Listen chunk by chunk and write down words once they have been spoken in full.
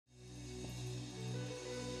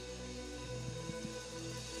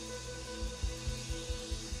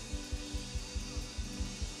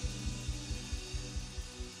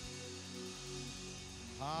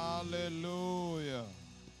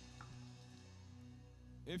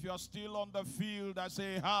If you're still on the field, I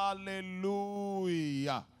say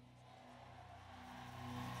hallelujah.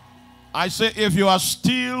 I say if you are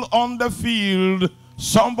still on the field,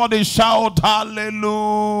 somebody shout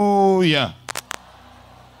hallelujah.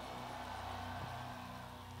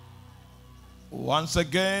 Once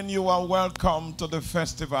again, you are welcome to the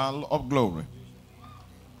Festival of Glory.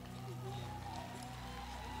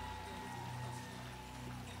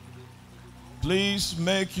 Please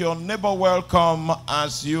make your neighbor welcome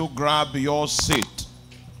as you grab your seat.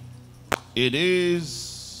 It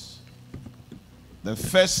is the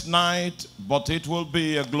first night, but it will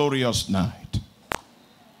be a glorious night.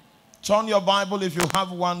 Turn your Bible, if you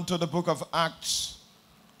have one, to the book of Acts,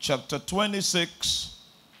 chapter 26,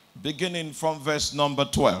 beginning from verse number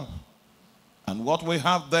 12. And what we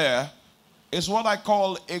have there is what I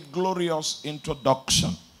call a glorious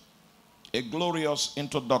introduction. A glorious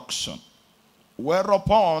introduction.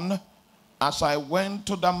 Whereupon, as I went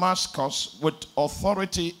to Damascus with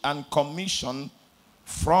authority and commission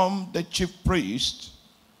from the chief priest,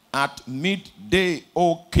 at midday,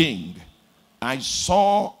 O king, I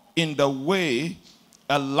saw in the way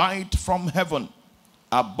a light from heaven,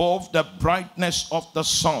 above the brightness of the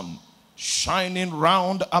sun, shining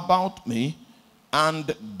round about me,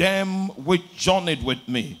 and them which journeyed with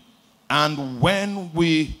me. And when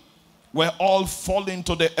we were all fallen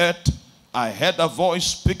to the earth, I heard a voice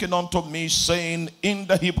speaking unto me, saying in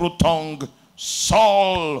the Hebrew tongue,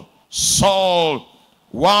 Saul, Saul,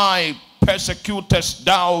 why persecutest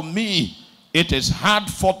thou me? It is hard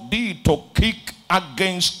for thee to kick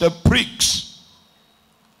against the pricks.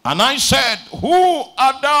 And I said, who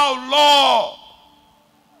art thou, Lord?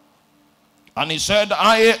 And he said,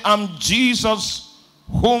 I am Jesus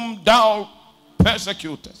whom thou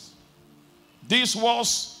persecutest. This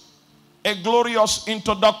was a glorious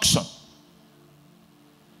introduction.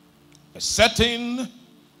 A certain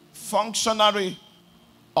functionary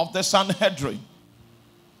of the Sanhedrin,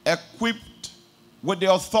 equipped with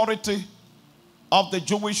the authority of the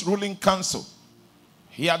Jewish ruling council,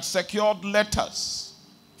 he had secured letters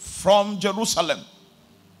from Jerusalem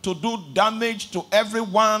to do damage to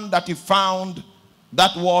everyone that he found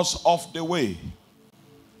that was off the way.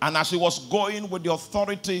 And as he was going with the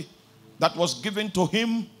authority that was given to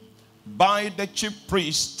him by the chief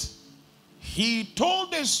priest, he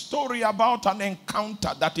told a story about an encounter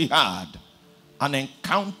that he had. An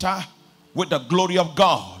encounter with the glory of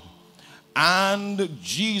God. And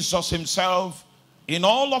Jesus himself, in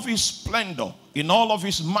all of his splendor, in all of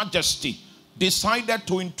his majesty, decided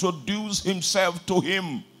to introduce himself to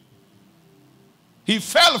him. He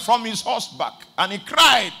fell from his horseback and he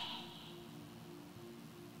cried,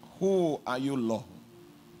 who are you, Lord?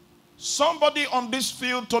 Somebody on this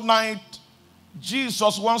field tonight,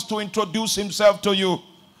 Jesus wants to introduce himself to you.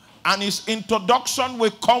 And his introduction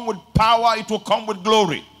will come with power. It will come with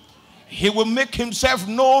glory. He will make himself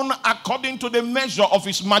known according to the measure of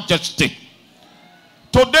his majesty.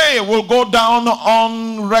 Today will go down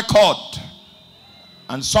on record.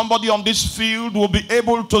 And somebody on this field will be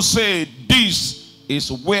able to say, this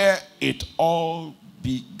is where it all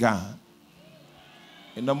began.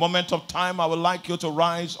 In a moment of time, I would like you to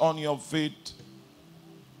rise on your feet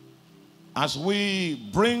as we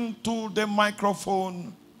bring to the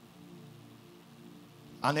microphone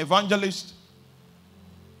an evangelist,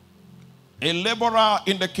 a laborer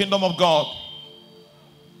in the kingdom of God,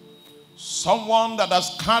 someone that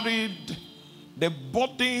has carried the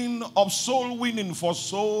burden of soul winning for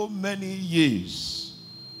so many years.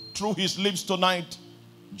 Through his lips tonight,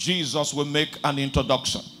 Jesus will make an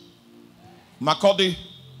introduction. Makodi,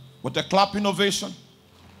 with a clapping ovation,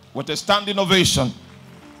 with a standing ovation,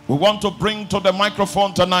 we want to bring to the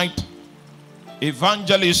microphone tonight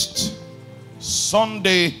Evangelist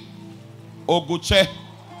Sunday Oguche.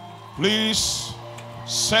 Please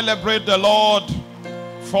celebrate the Lord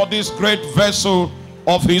for this great vessel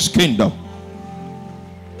of his kingdom.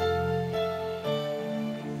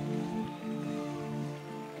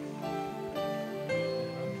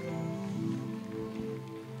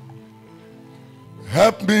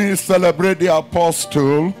 Help me celebrate the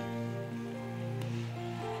apostle.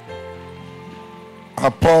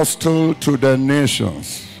 Apostle to the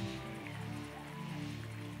nations.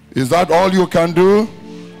 Is that all you can do?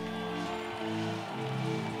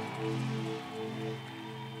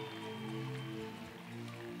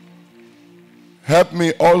 Help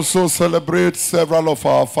me also celebrate several of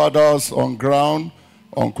our fathers on ground.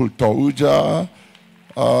 Uncle Touja,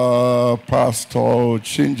 Pastor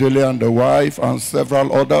Chinjele and the wife, and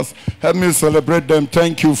several others. Help me celebrate them.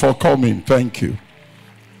 Thank you for coming. Thank you.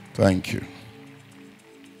 Thank you.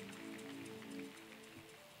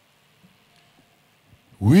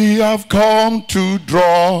 We have come to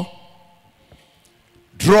draw,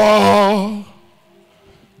 draw,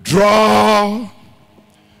 draw,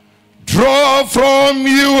 draw from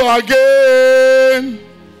you again.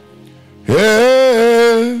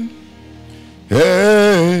 Hey,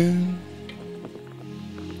 hey.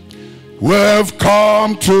 We've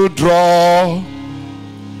come to draw,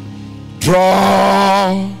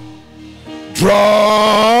 draw,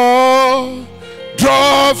 draw,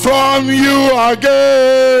 draw from you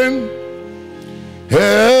again.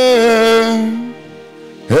 Hey,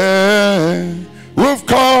 hey. We've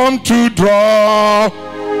come to draw.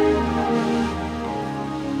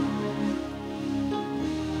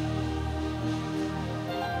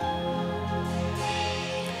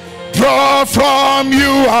 Draw from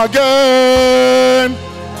you again.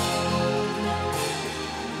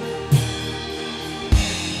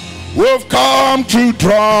 We've come to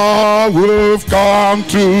draw. We've come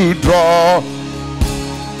to draw.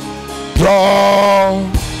 Draw.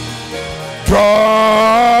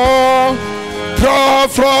 Draw. Draw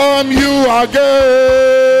from you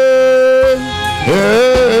again. Hey.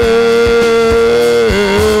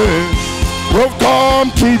 We've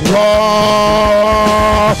come to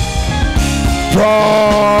draw.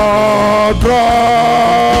 Draw,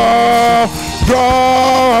 draw,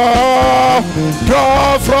 draw,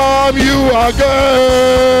 draw from you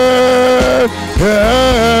again.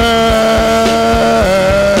 Yeah.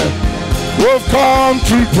 We've come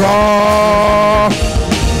to draw.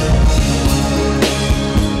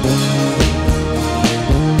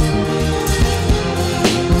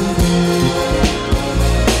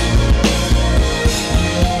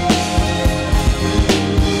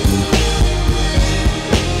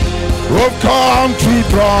 We've come to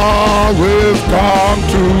draw, we've come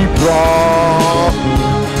to draw.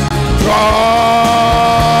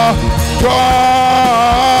 Draw, draw,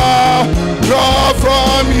 draw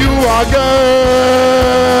from you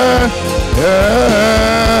again.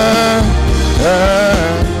 Yeah, yeah.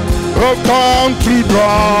 We've come to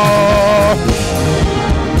draw.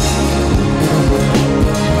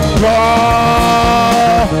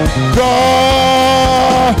 Draw,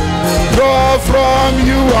 draw, draw from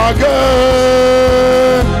you again.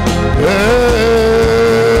 Yeah.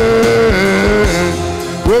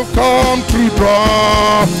 We've come to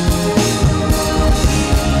draw.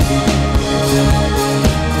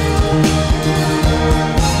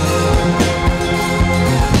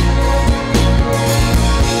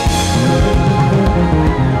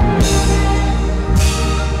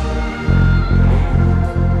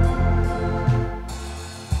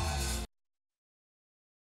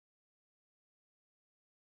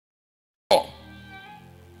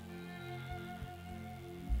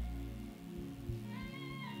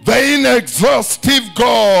 The inexhaustive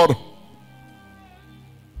God,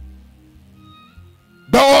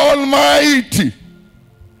 the Almighty,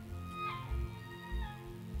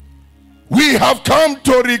 we have come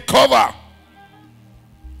to recover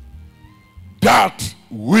that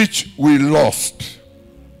which we lost.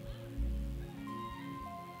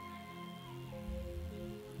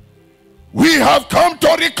 We have come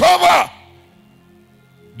to recover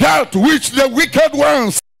that which the wicked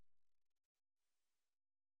ones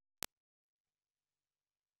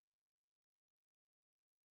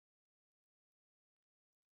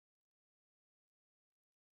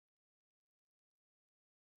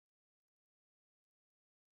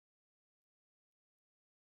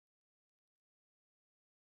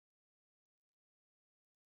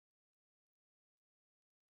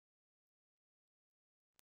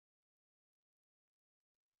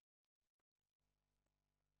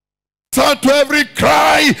to every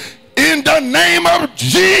cry in the name of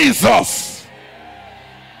Jesus.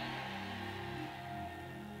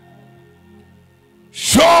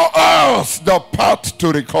 Show us the path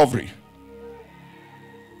to recovery.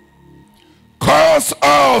 Cause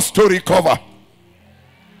us to recover.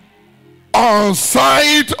 On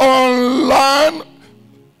site, online,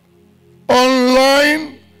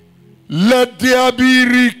 let there be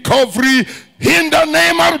recovery in the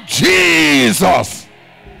name of Jesus.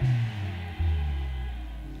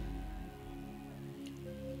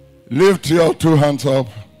 Lift your two hands up.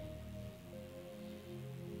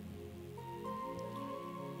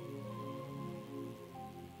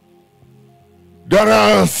 There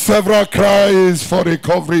are several cries for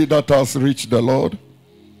recovery that has reached the Lord.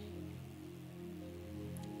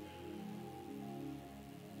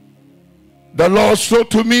 The Lord showed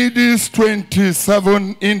to me these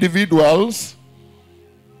 27 individuals.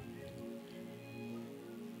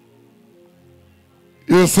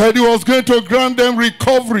 He said he was going to grant them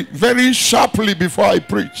recovery very sharply before I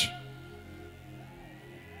preach.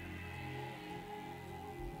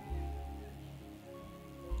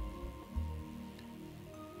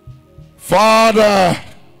 Father,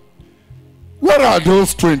 where are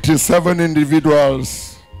those 27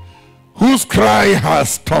 individuals whose cry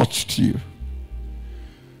has touched you?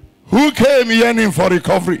 Who came yearning for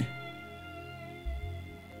recovery?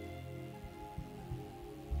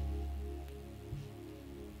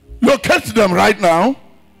 Locate them right now,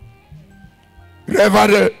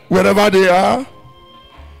 wherever they are.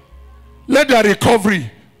 Let their recovery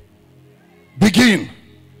begin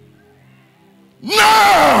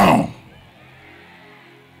now.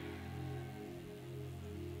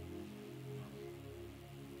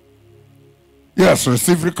 Yes,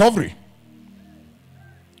 receive recovery.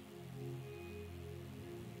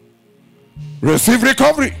 Receive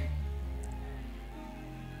recovery.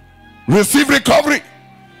 Receive recovery.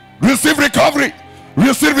 Receive recovery.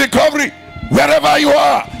 Receive recovery. Wherever you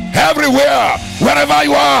are, everywhere. Wherever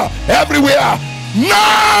you are, everywhere.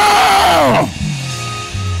 Now!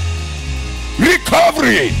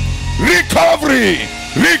 Recovery. Recovery.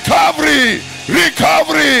 Recovery.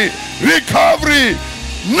 Recovery. Recovery.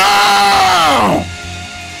 Now!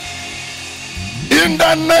 In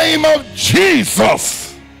the name of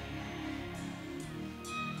Jesus.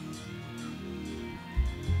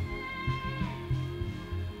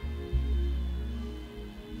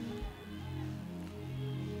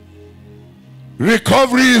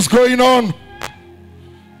 Recovery is going on.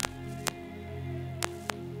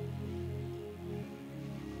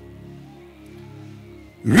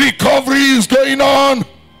 Recovery is going on.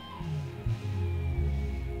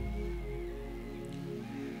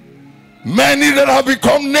 Many that have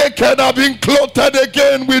become naked are being clothed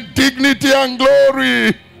again with dignity and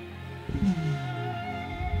glory.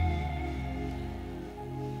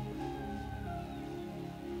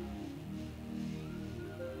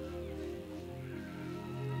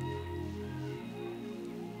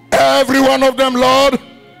 Every one of them, Lord,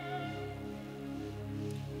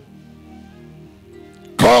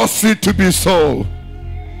 cause it to be so.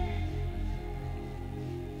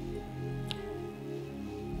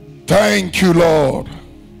 Thank you, Lord.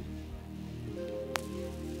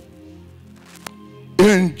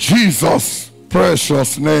 In Jesus'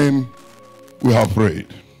 precious name we have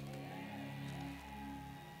prayed.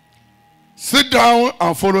 Sit down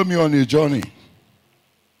and follow me on a journey.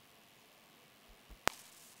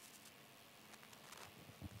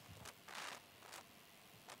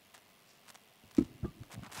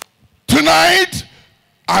 Tonight,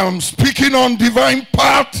 I am speaking on divine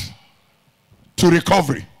path to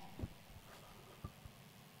recovery.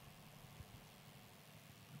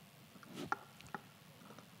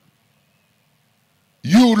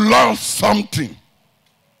 You lost something.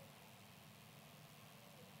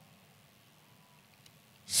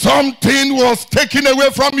 Something was taken away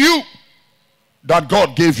from you that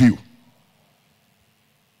God gave you.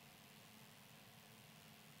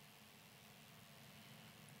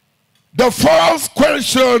 The first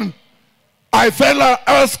question I felt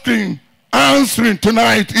answering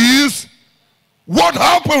tonight is, what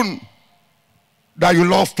happened that you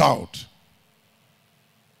lost out?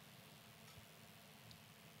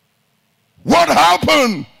 What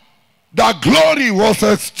happened that glory was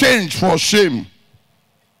exchanged for shame?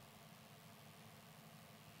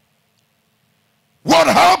 What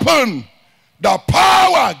happened that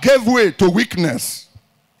power gave way to weakness?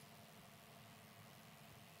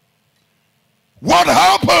 What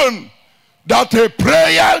happened that a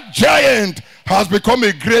prayer giant has become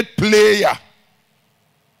a great player?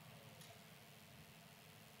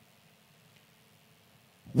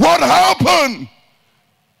 What happened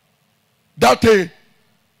that a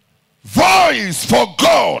voice for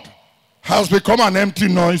God has become an empty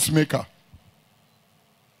noise maker?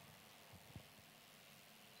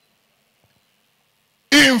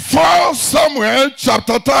 In 1 Samuel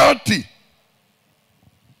chapter 30,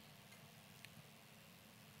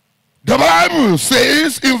 the Bible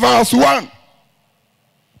says in verse 1,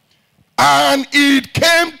 and it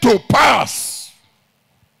came to pass.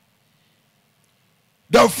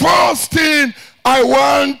 The first thing I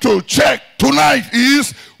want to check tonight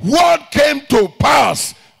is what came to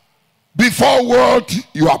pass before what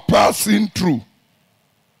you are passing through.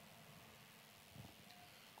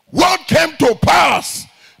 What came to pass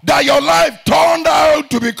that your life turned out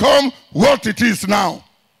to become what it is now?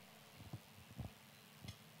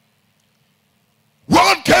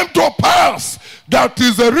 What came to pass that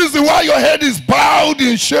is the reason why your head is bowed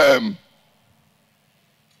in shame?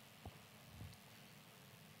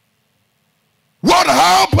 What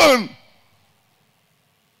happened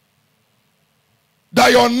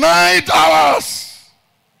that your night hours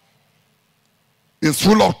is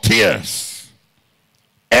full of tears,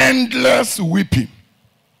 endless weeping?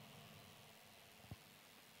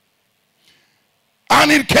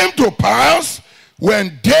 And it came to pass,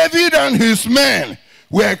 when David and his men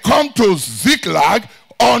were come to Ziklag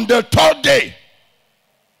on the 3rd day,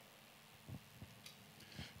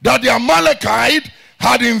 that the Amalekite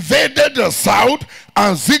had invaded the south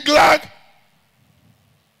and Ziklag,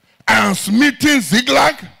 and smitten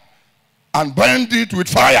Ziklag, and burned it with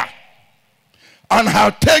fire, and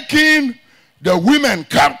had taken the women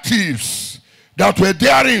captives that were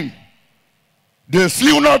therein. They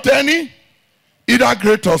slew not any, either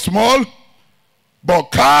great or small,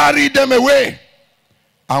 but carried them away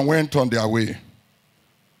and went on their way.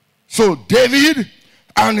 So David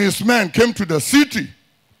and his men came to the city,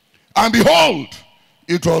 and behold,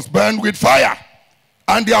 it was burned with fire,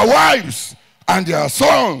 and their wives and their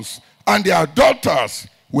sons and their daughters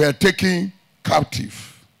were taken captive.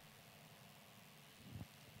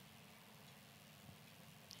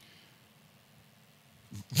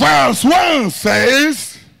 Verse 1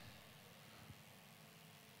 says,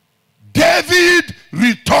 David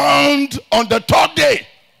returned on the 3rd day.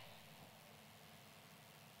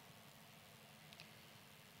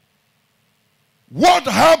 What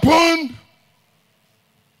happened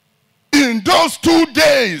in those 2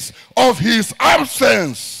 days of his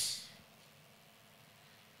absence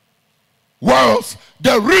was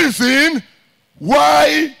the reason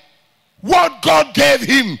why what God gave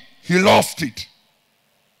him, he lost it.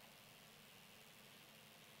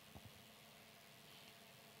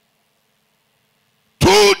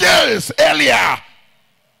 Days earlier,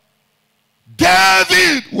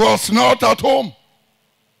 David was not at home.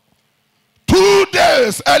 2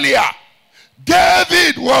 days earlier,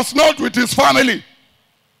 David was not with his family.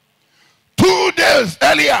 2 days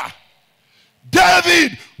earlier,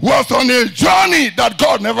 David was on a journey that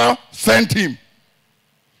God never sent him.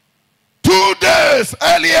 2 days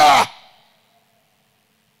earlier,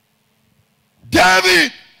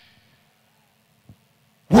 David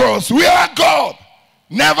was where God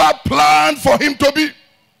never planned for him to be.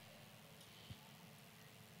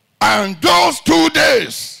 And those 2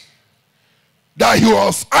 days that he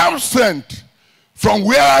was absent from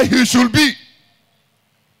where he should be,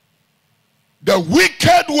 the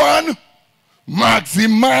wicked one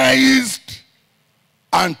maximized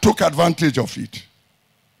and took advantage of it.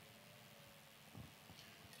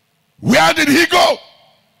 Where did he go?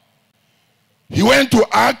 He went to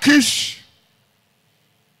Achish,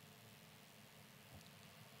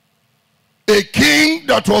 a king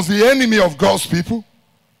that was the enemy of God's people.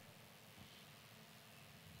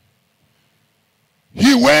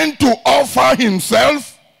 He went to offer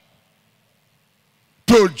himself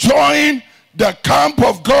to join the camp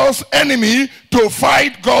of God's enemy to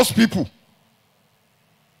fight God's people.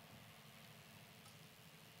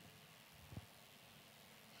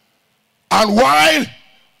 And while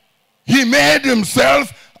he made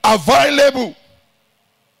himself available,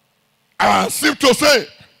 as if to say,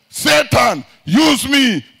 Satan used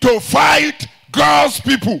me to fight God's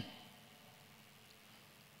people,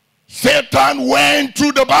 Satan went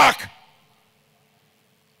through the back,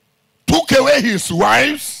 took away his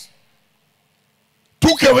wives,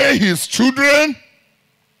 took away his children,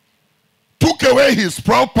 took away his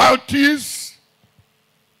properties,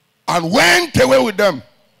 and went away with them.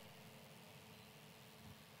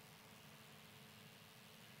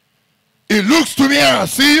 It looks to me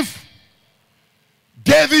as if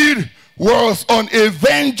David was on a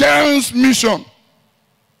vengeance mission.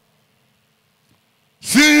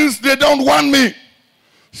 Since they don't want me,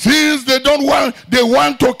 since they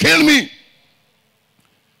want to kill me,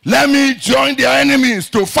 let me join their enemies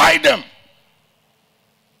to fight them.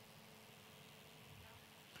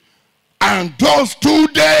 And those 2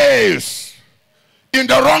 days in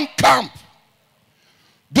the wrong camp,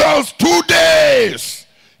 those 2 days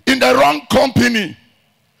in the wrong company,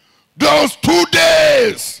 those 2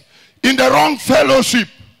 days in the wrong fellowship,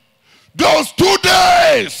 those 2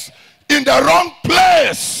 days in the wrong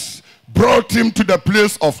place brought him to the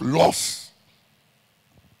place of loss.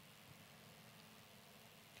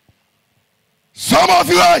 Some of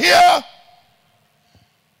you are here.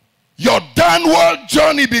 Your downward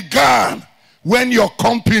journey began when your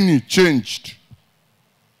company changed.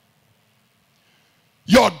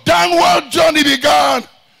 Your downward journey began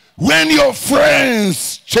when your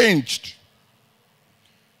friends changed.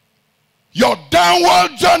 Your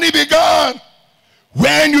downward journey began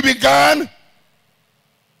when you began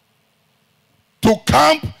to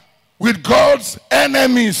camp with God's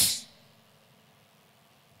enemies.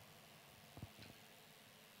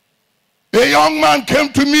 A young man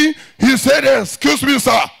came to me. He said, "Excuse me,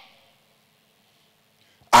 sir.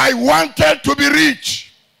 I wanted to be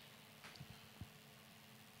rich.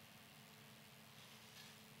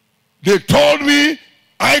 They told me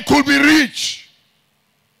I could be rich.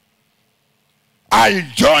 I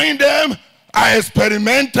joined them. I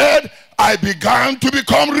experimented. I began to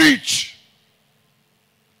become rich.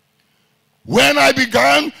 When I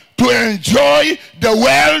began to enjoy the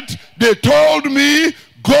wealth, they told me,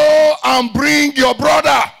 go and bring your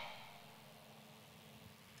brother.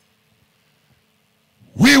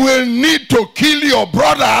 We will need to kill your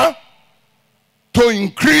brother to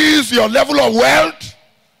increase your level of wealth.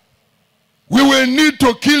 We will need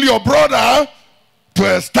to kill your brother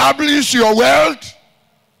to establish your wealth.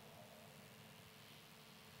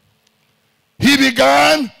 He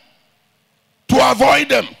began to avoid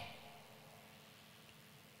them.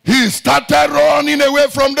 He started running away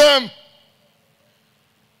from them.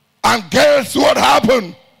 And guess what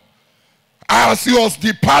happened? As he was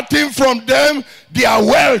departing from them, their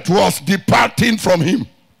wealth was departing from him.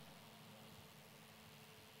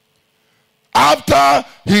 After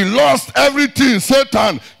he lost everything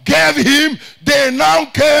Satan gave him, they now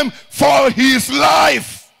came for his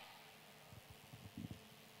life.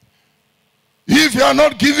 If you are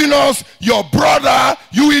not giving us your brother,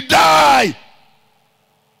 you will die.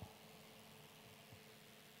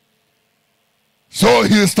 So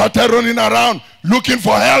he started running around looking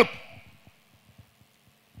for help.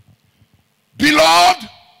 Beloved,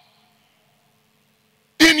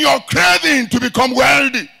 in your craving to become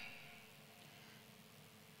wealthy,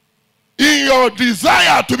 in your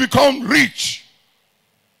desire to become rich,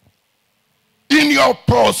 in your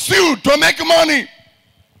pursuit to make money,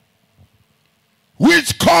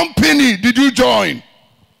 which company did you join?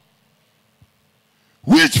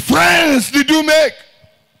 Which friends did you make?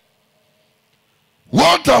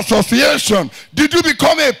 What association did you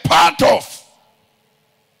become a part of?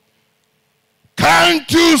 Can't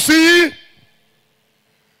you see?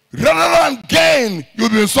 Rather than gain,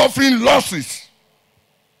 you've been suffering losses.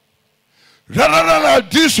 Rather than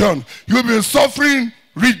addition, you've been suffering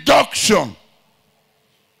reduction.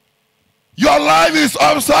 Your life is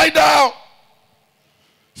upside down.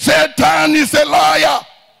 Satan is a liar.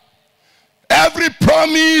 Every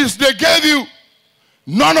promise they gave you,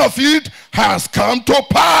 none of it has come to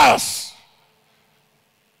pass.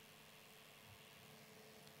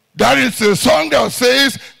 There is a song that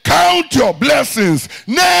says, count your blessings,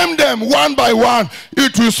 name them one by one.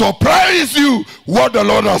 It will surprise you what the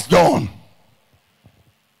Lord has done.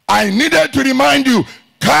 I needed to remind you,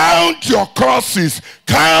 count your crosses,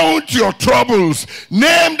 count your troubles,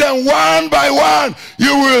 name them one by one.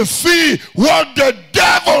 You will see what the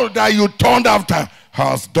devil that you turned after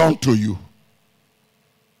has done to you.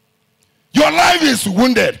 Your life is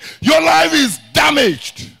wounded. Your life is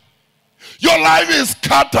damaged. Your life is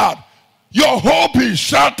scattered. Your hope is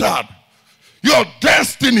shattered. Your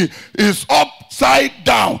destiny is upside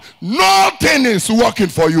down. Nothing is working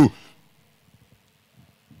for you.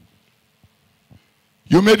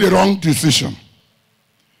 You made the wrong decision.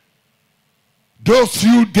 Those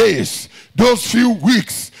few days, those few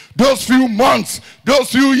weeks, those few months,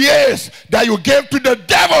 those few years that you gave to the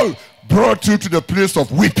devil brought you to the place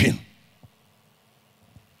of weeping.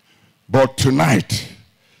 But tonight,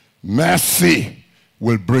 mercy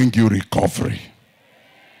will bring you recovery.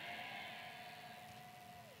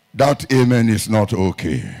 That amen is not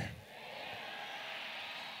okay.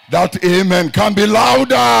 That amen can be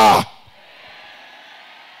louder.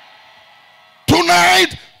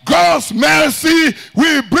 Tonight, God's mercy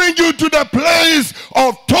will bring you to the place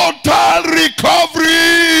of total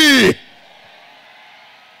recovery.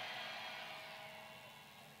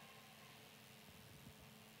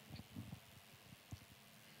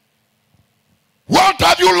 What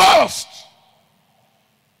have you lost?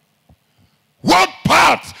 What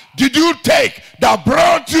path did you take that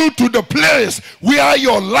brought you to the place where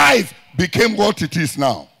your life became what it is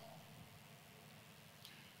now?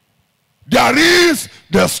 There is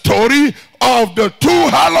the story of the two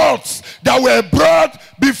harlots that were brought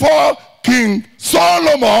before King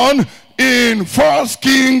Solomon in 1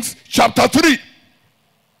 Kings chapter 3.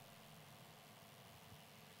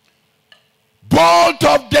 Both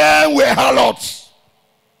of them were harlots.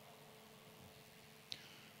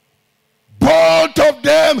 Both of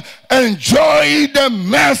them enjoyed the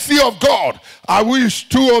mercy of God. I wish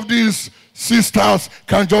two of these sisters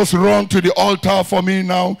can just run to the altar for me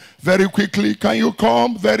now very quickly. Can you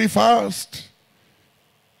come very fast?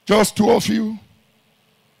 Just two of you.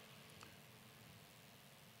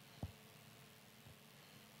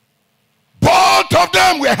 Both of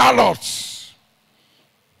them were harlots.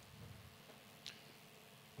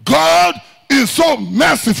 God is so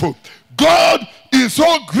merciful. God is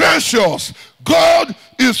so gracious. God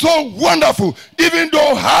is so wonderful. Even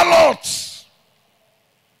though harlots,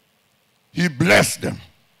 he blessed them.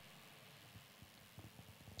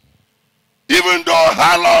 even though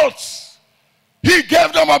harlots, he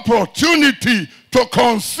gave them opportunity to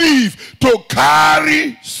conceive, to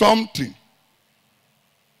carry something.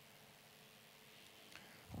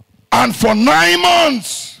 And for 9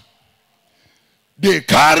 months, they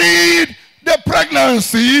carried the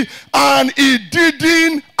pregnancy and it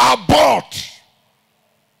didn't abort.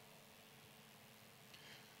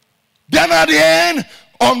 Then at the end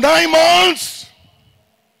of 9 months,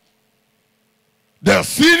 the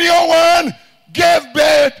senior one gave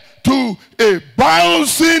birth to a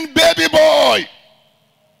bouncing baby boy.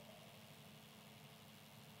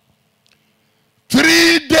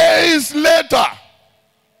 3 days later,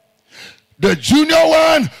 the junior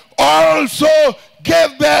one also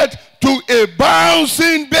gave birth to a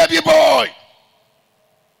bouncing baby boy.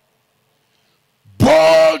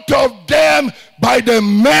 Both of them, by the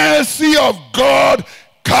mercy of God,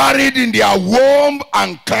 carried in their womb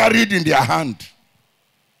and carried in their hand.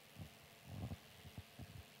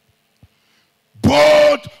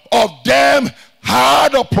 Both of them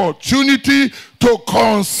had opportunity to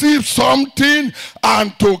conceive something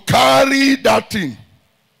and to carry that thing.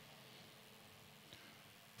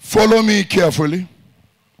 Follow me carefully.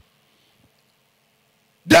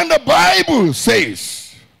 Then the Bible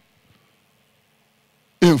says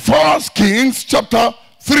in 1 Kings chapter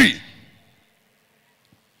 3,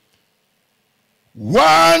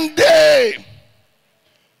 one day,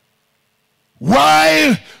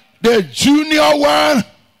 while the junior one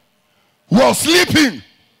was sleeping,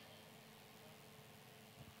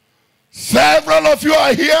 several of you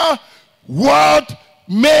are here, what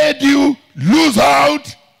made you lose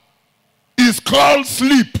out is called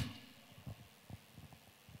sleep.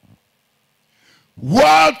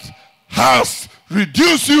 What has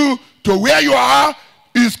reduced you to where you are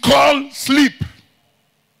is called sleep.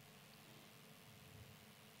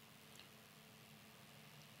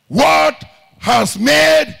 What has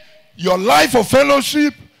made your life of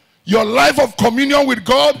fellowship, your life of communion with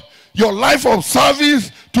God, your life of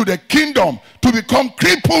service to the kingdom to become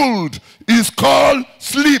crippled is called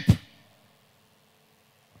sleep.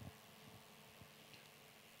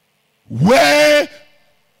 When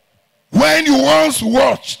you once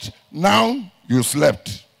watched, now you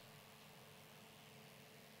slept.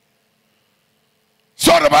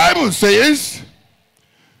 So the Bible says,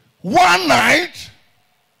 one night,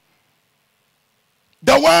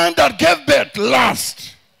 the one that gave birth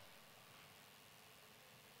last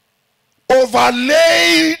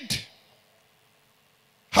overlaid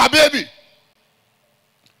her baby.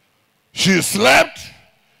 She slept.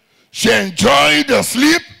 She enjoyed the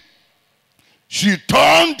sleep. She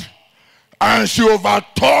turned and she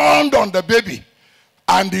overturned on the baby.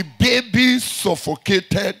 And the baby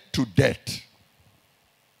suffocated to death.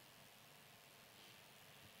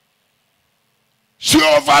 She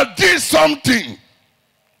overdid something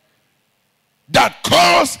that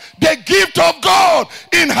caused the gift of God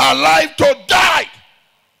in her life to die.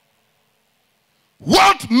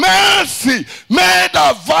 What mercy made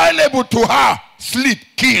available to her? Sleep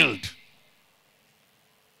killed.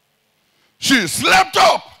 She slept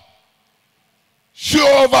up. She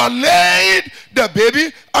overlaid the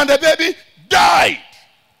baby and the baby died.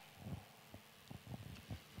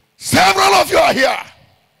 Several of you are here.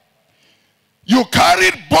 You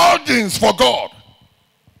carried burdens for God.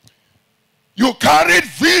 You carried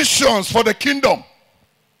visions for the kingdom.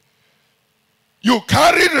 You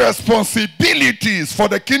carried responsibilities for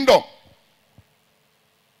the kingdom.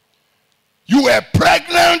 You were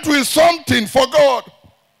pregnant with something for God.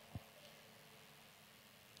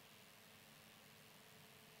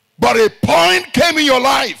 But a point came in your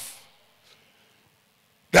life.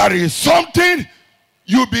 There is something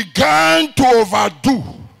you began to overdo.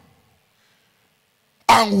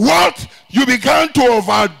 And what you began to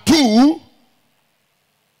overdo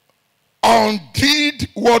undid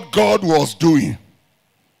what God was doing.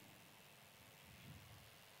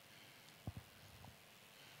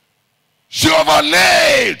 She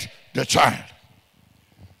overlaid the child.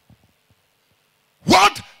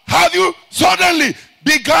 What have you suddenly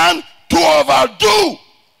begun to overdo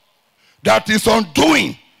that is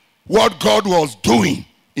undoing what God was doing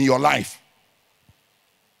in your life?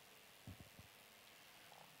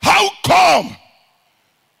 How come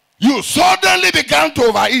you suddenly began to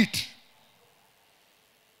overeat?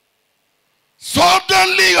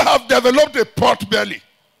 Suddenly you have developed a pot belly.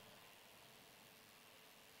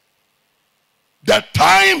 The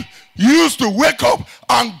time you used to wake up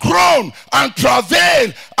and groan and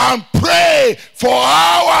travail and pray for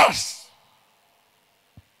hours.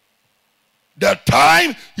 The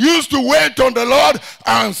time you used to wait on the Lord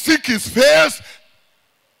and seek his face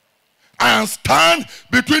and stand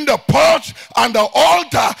between the porch and the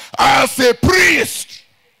altar as a priest.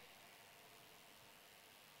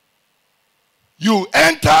 You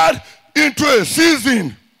entered into a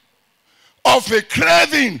season of a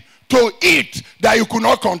craving to eat that you could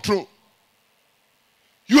not control.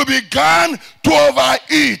 You began to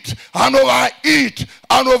overeat and overeat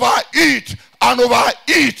and overeat and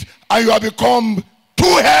overeat, and you have become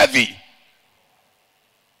too heavy.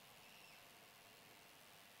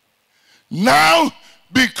 Now,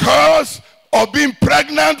 because of being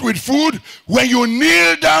pregnant with food, when you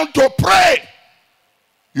kneel down to pray,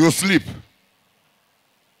 you sleep.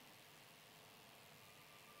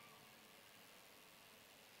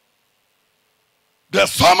 The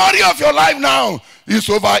summary of your life now is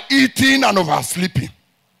overeating and oversleeping.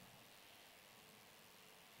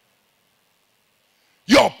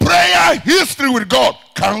 Your prayer history with God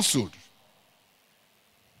cancelled.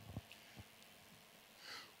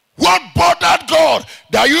 What bothered God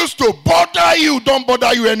that used to bother you don't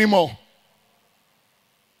bother you anymore.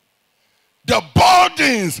 The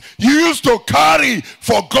burdens you used to carry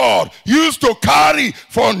for God, you used to carry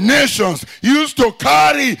for nations, you used to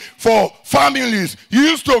carry for families, you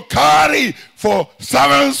used to carry for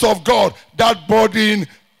servants of God, that burden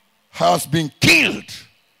has been killed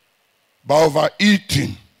by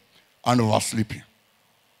overeating and oversleeping.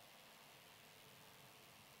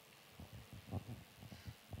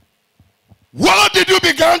 What did you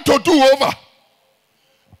begin to do over?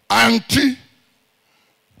 Auntie,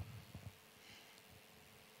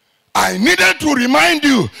 I needed to remind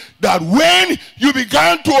you that when you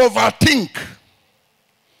began to overthink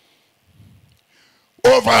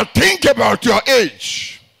about your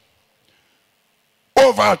age,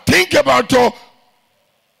 overthink about your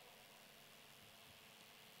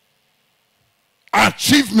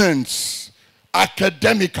achievements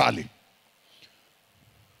academically,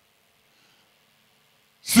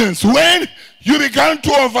 since when you began to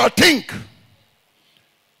overthink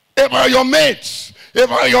about your mates,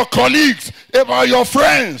 about your colleagues, about your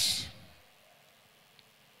friends,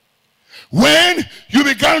 when you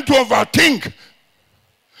began to overthink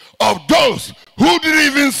of those who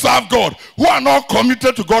didn't even serve God, who are not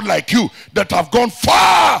committed to God like you, that have gone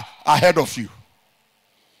far ahead of you.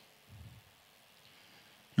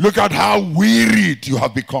 Look at how wearied you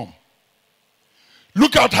have become.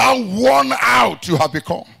 Look at how worn out you have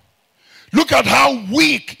become. Look at how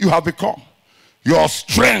weak you have become. Your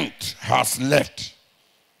strength has left.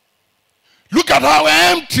 Look at how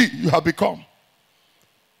empty you have become.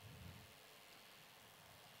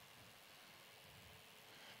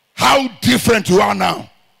 How different you are now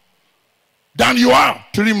than you are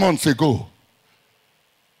 3 months ago,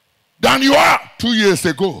 than you are 2 years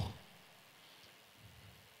ago.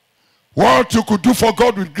 What you could do for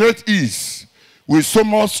God with great ease, with so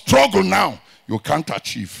much struggle now, you can't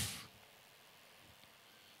achieve.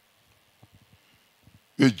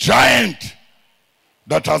 A giant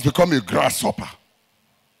that has become a grasshopper.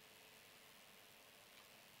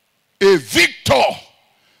 A victor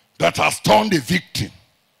that has turned a victim.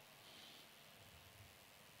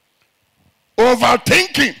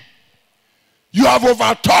 Overthinking. You have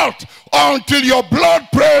overthought until your blood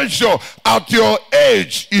pressure at your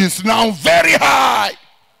age is now very high.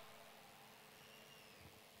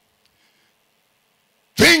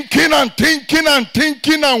 Thinking and thinking and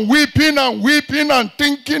thinking and weeping and weeping and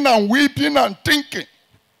thinking and weeping and thinking.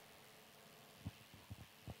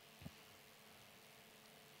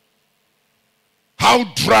 How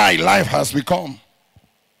dry life has become.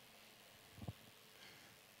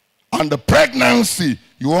 And the pregnancy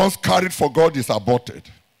you once carried for God is aborted.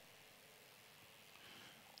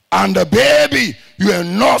 And the baby you were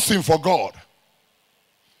nursing for God,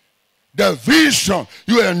 the vision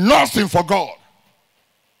you were nursing for God,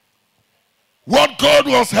 what God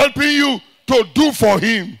was helping you to do for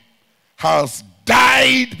him has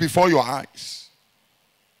died before your eyes.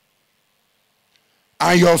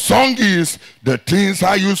 And your song is, the things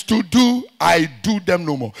I used to do, I do them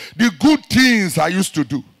no more. The good things I used to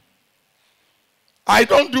do, I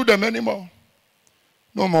don't do them anymore.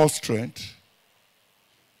 No more strength.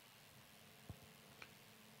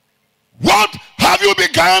 What have you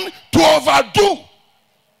begun to overdo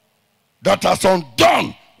that has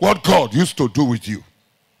undone what God used to do with you?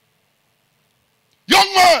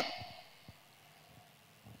 Young man,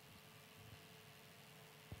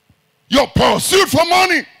 your pursuit for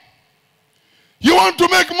money. You want to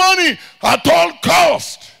make money at all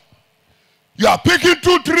cost. You are picking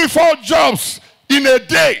 2, 3, 4 jobs in a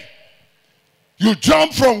day. You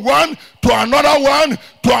jump from one to another one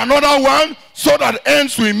to another one so that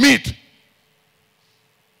ends will meet.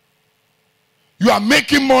 You are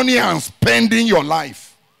making money and spending your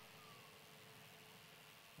life.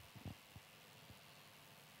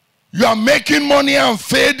 You are making money and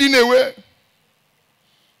fading away.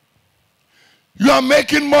 You are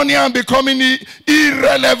making money and becoming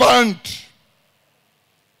irrelevant.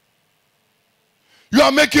 You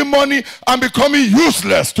are making money and becoming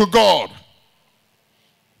useless to God.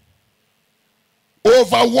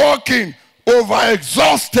 Overworking,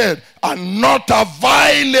 overexhausted, and not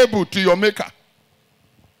available to your Maker.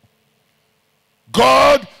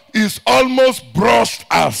 God is almost brushed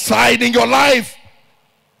aside in your life.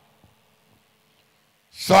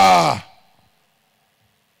 Sir,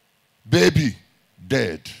 baby,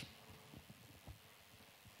 dead.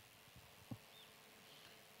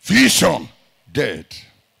 Vision, dead.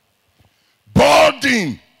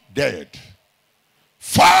 Burden, dead.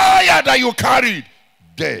 Fire that you carried,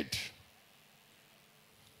 dead.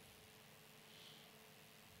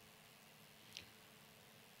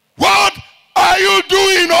 What are you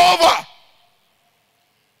doing over?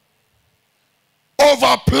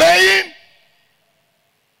 Overplaying?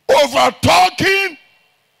 Over talking?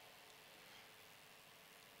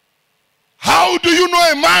 How do you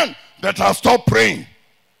know a man that has stopped praying?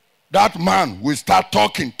 That man will start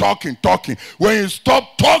talking. When you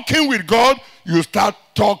stop talking with God, you start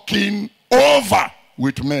talking over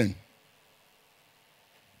with men.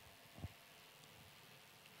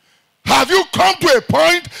 Have you come to a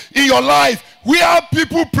point in your life where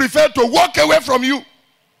people prefer to walk away from you?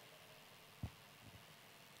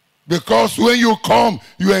 Because when you come,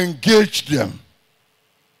 you engage them.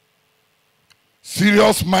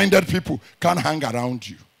 Serious-minded people can't hang around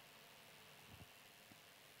you.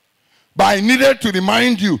 But I needed to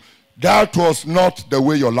remind you that was not the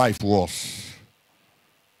way your life was.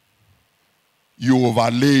 You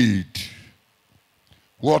overlaid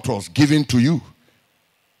what was given to you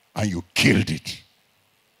and you killed it.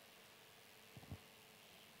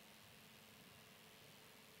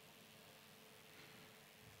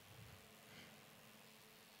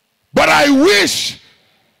 But I wish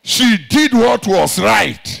she did what was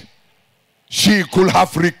right. She could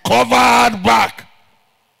have recovered back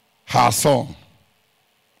her son.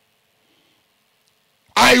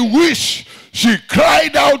 I wish she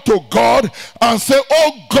cried out to God and said,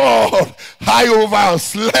 oh God, I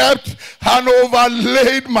overslept and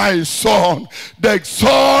overlaid my son. The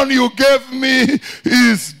son you gave me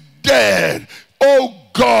is dead. Oh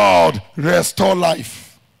God, restore life.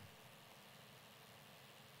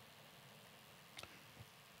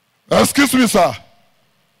 Excuse me, sir.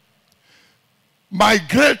 My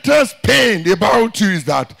greatest pain about you is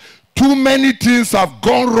that too many things have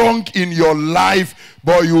gone wrong in your life,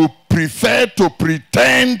 but you prefer to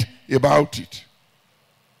pretend about it.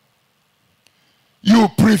 You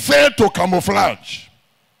prefer to camouflage.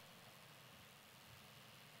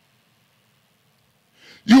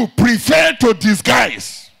 You prefer to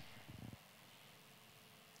disguise.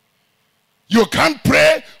 You can't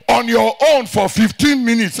pray on your own for 15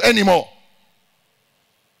 minutes anymore.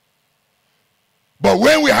 But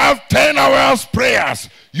when we have 10 hours prayers,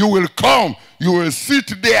 you will come, you will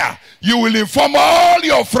sit there, you will inform all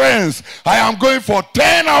your friends, I am going for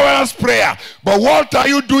 10 hours prayer. But what are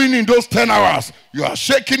you doing in those 10 hours? You are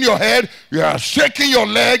shaking your head, you are shaking your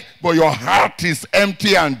leg, but your heart is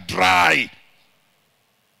empty and dry.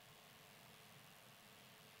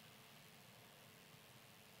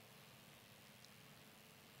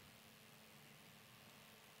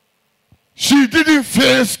 She didn't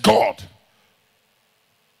face God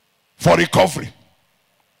for recovery.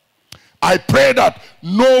 I pray that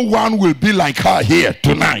no one will be like her here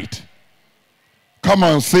tonight. Come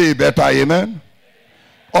on, say better, amen.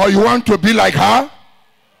 Or you want to be like her?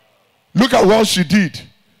 Look at what she did.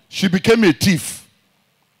 She became a thief.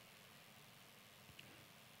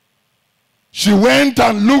 She went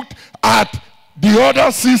and looked at the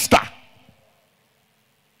other sister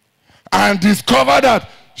and discovered that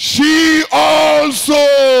she also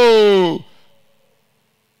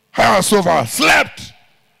has overslept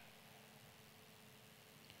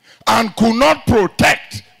and could not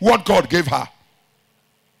protect what God gave her.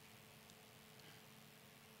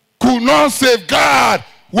 Could not safeguard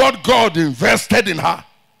what God invested in her.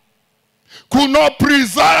 Could not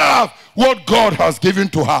preserve what God has given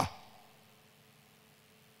to her.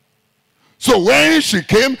 So when she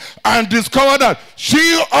came and discovered that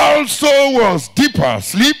she also was deep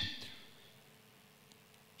asleep,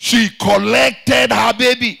 she collected her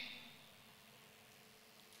baby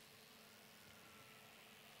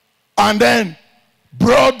and then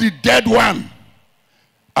brought the dead one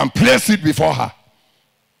and placed it before her.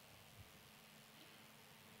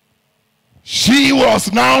 She was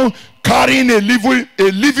was now carrying a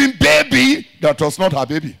living baby that was not her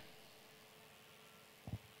baby.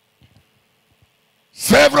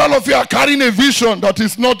 Several of you are carrying a vision that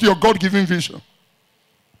is not your God-given vision.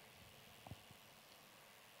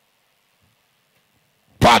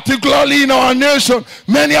 Particularly in our nation,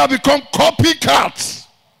 many have become copycats.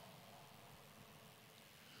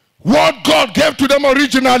 What God gave to them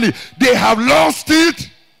originally, they have lost it.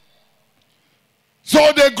 So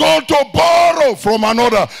they go to borrow from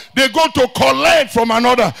another. They go to collect from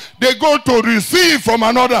another. They go to receive from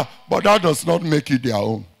another. But that does not make it their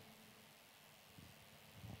own.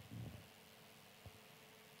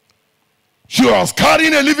 She was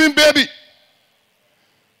carrying a living baby.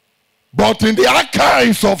 But in the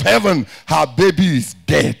archives of heaven, her baby is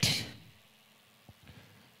dead.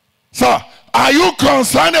 So, are you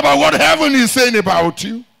concerned about what heaven is saying about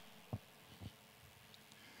you?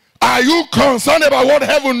 Are you concerned about what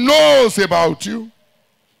heaven knows about you?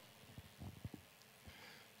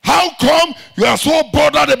 How come you are so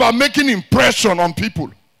bothered about making impression on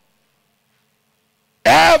people?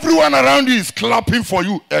 Everyone around you is clapping for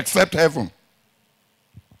you except heaven.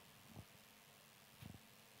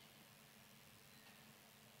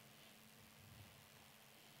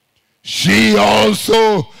 She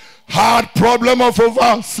also had problem of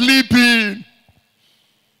oversleeping.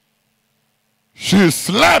 She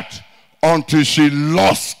slept until she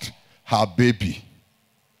lost her baby.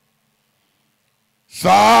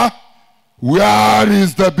 Sir, where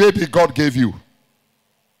is the baby God gave you?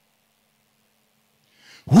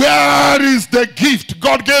 Where is the gift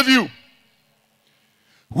God gave you?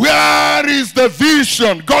 Where is the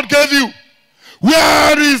vision God gave you?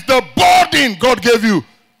 Where is the burden God gave you?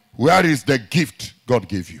 Where is the gift God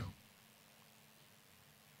gave you?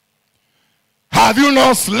 Have you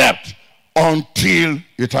not slept until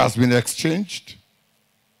it has been exchanged?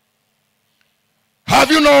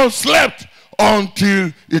 Have you not slept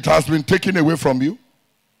until it has been taken away from you?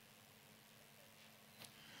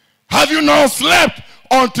 Have you not slept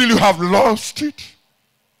until you have lost it?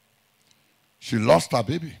 She lost her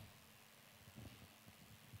baby.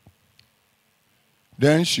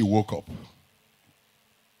 Then she woke up.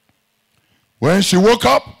 When she woke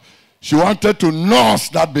up, she wanted to nurse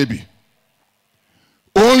that baby,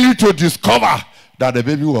 only to discover that the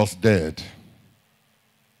baby was dead.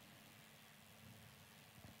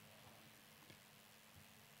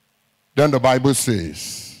 Then the Bible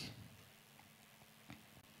says,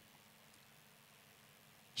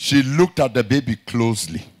 she looked at the baby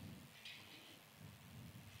closely.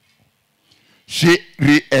 She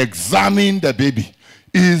re-examined the baby.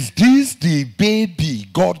 Is this the baby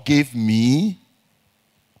God gave me?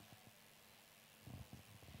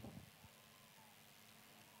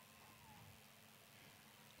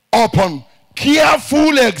 Upon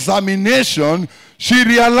careful examination, she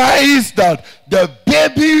realized that the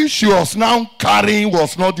baby she was now carrying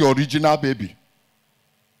was not the original baby.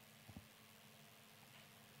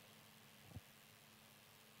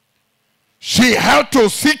 She had to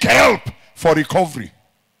seek help for recovery.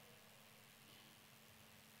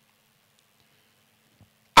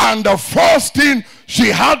 And the first thing she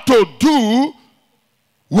had to do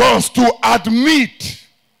was to admit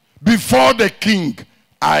before the king,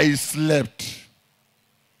 I slept.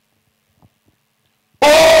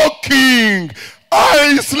 Oh king,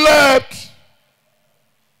 I slept.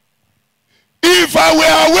 If I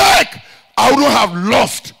were awake, I wouldn't have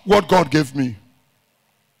lost what God gave me.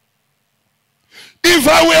 If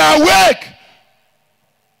I were awake,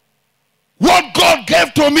 what God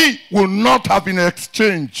gave to me will not have been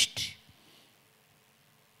exchanged.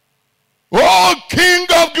 Oh, King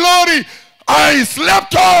of glory, I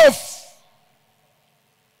slept off.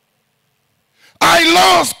 I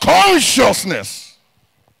lost consciousness.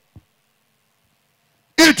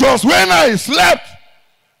 It was when I slept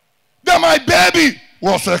that my baby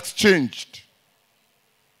was exchanged.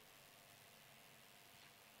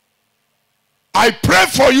 I pray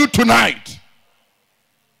for you tonight.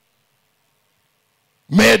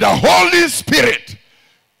 May the Holy Spirit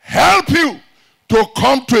help you to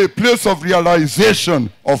come to a place of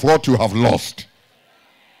realization of what you have lost.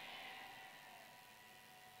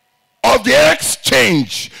 Of the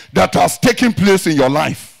exchange that has taken place in your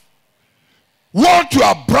life. What you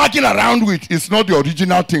are bragging around with is not the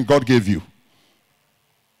original thing God gave you.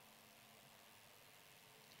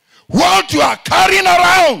 What you are carrying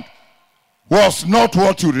around was not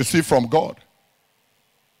what you received from God.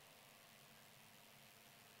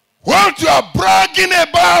 What you are bragging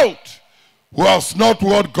about was not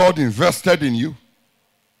what God invested in you.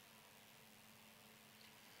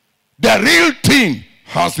 The real thing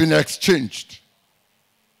has been exchanged.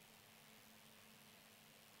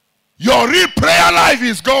 Your real prayer life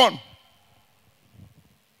is gone.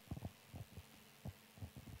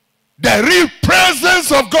 The real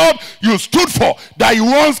presence of God you stood for, that you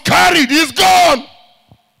once carried, is gone.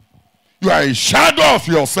 You are a shadow of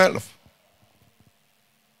yourself.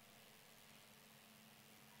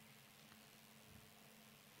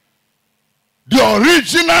 The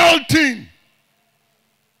original thing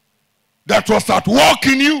that was at work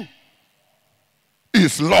in you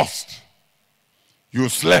is lost. You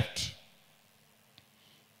slept.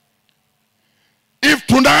 If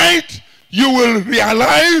tonight you will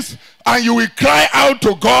realize and you will cry out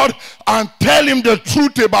to God and tell him the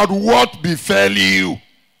truth about what befell you,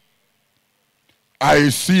 I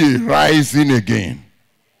see rising again.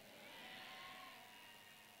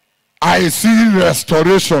 I see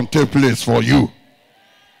restoration take place for you.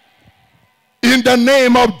 In the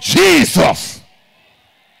name of Jesus.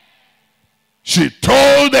 She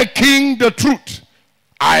told the king the truth.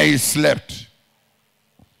 I slept.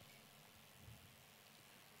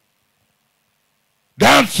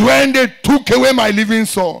 That's when they took away my living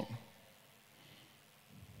son.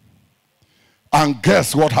 And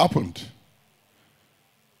guess what happened?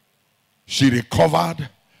 She recovered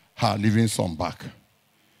her living son back.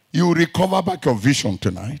 You recover back your vision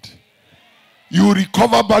tonight. You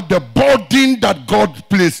recover back the burden that God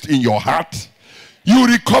placed in your heart. You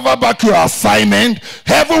recover back your assignment.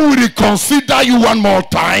 Heaven will reconsider you one more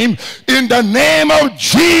time in the name of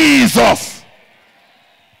Jesus.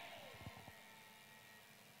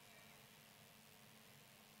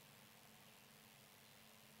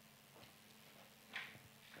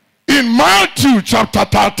 In Matthew chapter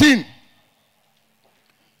 13,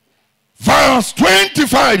 verse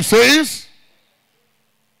 25 says,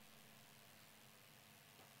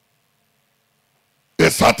 a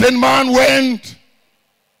certain man went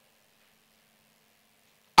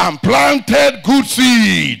and planted good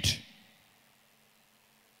seed.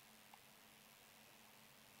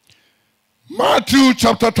 Matthew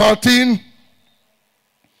chapter 13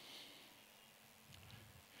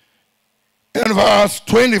 and verse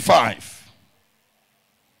 25.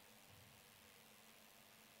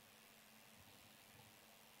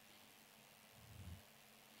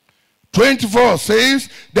 24 says,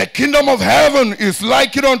 the kingdom of heaven is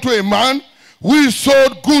likened unto a man who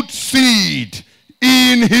sowed good seed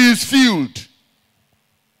in his field.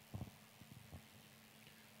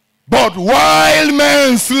 But while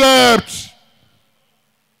men slept,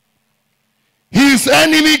 his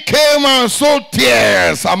enemy came and sowed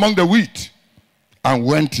tares among the wheat and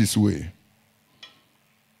went his way.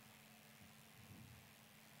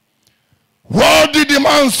 What did the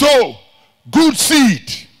man sow? Good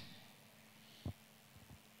seed.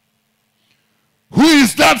 Who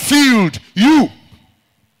is that field? You.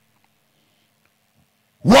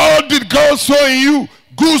 What did God sow in you?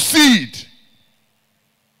 Good seed.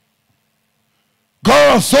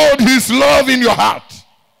 God sowed his love in your heart.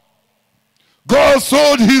 God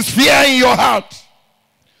sowed his fear in your heart.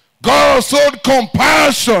 God sowed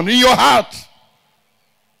compassion in your heart.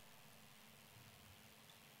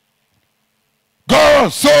 God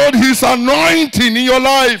sowed his anointing in your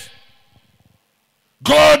life.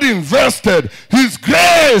 God invested his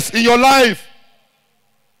grace in your life.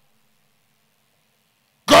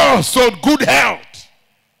 God sowed good health.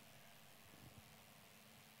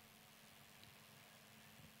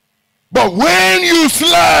 But when you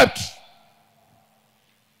slept,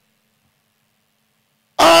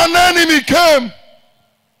 an enemy came.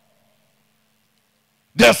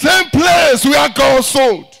 The same place where God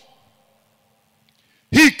sowed.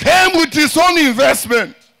 He came with his own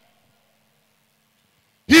investment.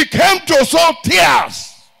 He came to sow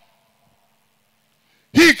tears.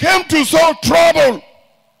 He came to sow trouble.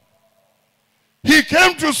 He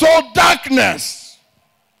came to sow darkness.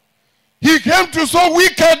 He came to sow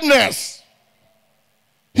wickedness.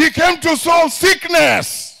 He came to sow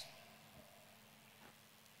sickness.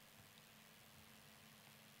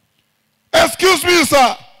 Excuse me,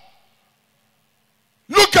 sir.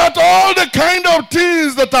 Look at all the kind of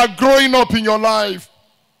things that are growing up in your life.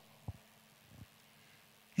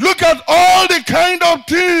 Look at all the kind of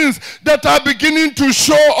things that are beginning to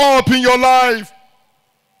show up in your life.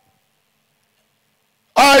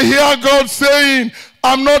 I hear God saying,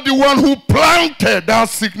 I'm not the one who planted that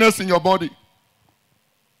sickness in your body.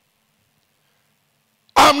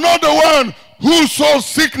 I'm not the one who sowed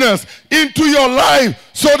sickness into your life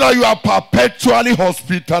so that you are perpetually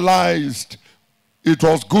hospitalized. It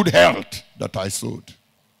was good health that I sowed.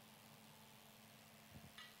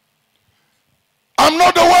 I'm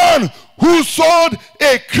not the one who sowed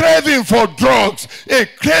a craving for drugs, a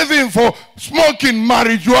craving for smoking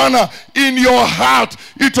marijuana in your heart.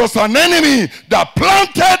 It was an enemy that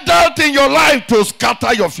planted that in your life to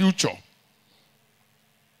scatter your future.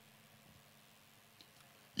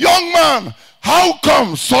 Young man, how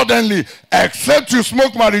come suddenly, except you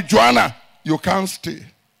smoke marijuana, you can't stay?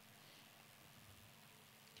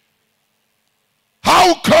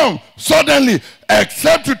 How come suddenly,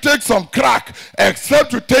 except you take some crack,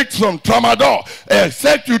 except you take some tramadol,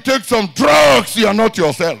 except you take some drugs, you are not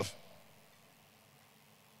yourself?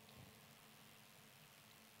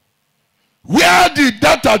 Where did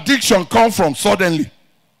that addiction come from suddenly?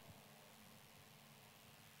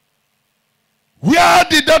 Where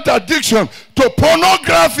did that addiction to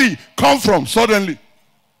pornography come from suddenly?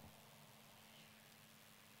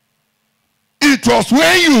 It was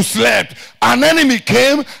when you slept, an enemy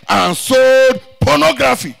came and sold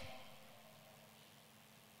pornography.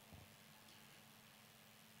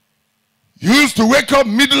 You used to wake up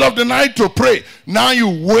middle of the night to pray. Now you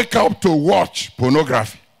wake up to watch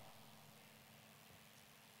pornography.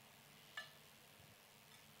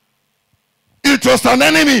 It was an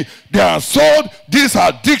enemy that sold this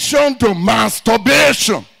addiction to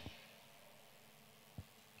masturbation.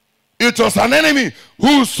 It was an enemy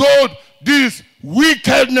who sold this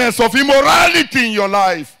wickedness of immorality in your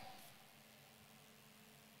life.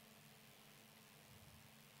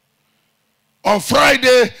 On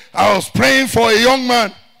Friday, I was praying for a young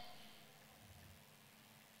man.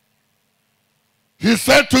 He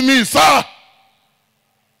said to me, "Sir,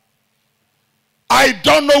 I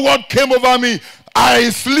don't know what came over me.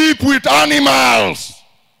 I sleep with animals.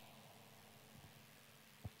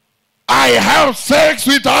 I have sex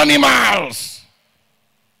with animals."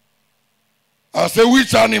 I said,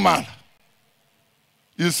 "Which animal?"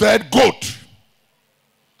 He said, "Goat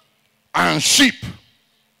and sheep."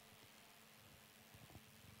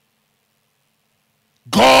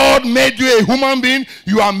 God made you a human being.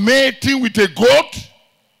 You are mating with a goat.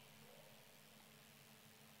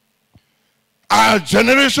 Our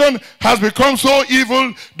generation has become so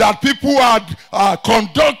evil that people are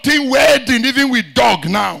conducting wedding even with dog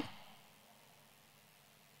now.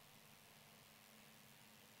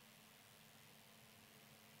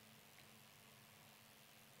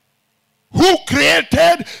 Who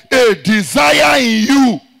created a desire in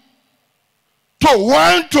you to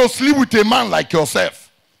want to sleep with a man like yourself?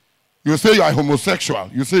 You say you are homosexual.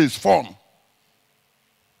 You say it's fun.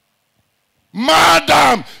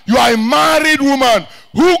 Madam, you are a married woman.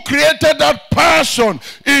 Who created that passion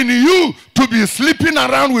in you to be sleeping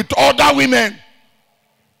around with other women?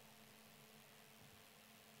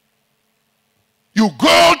 You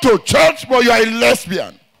go to church, but you are a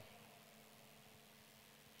lesbian.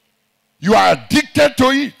 You are addicted to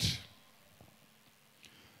it.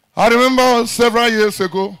 I remember several years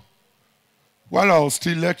ago, while I was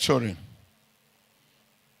still lecturing,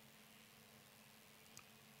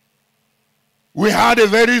 we had a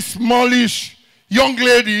very smallish young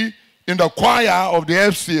lady in the choir of the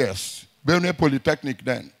FCS, Benue Polytechnic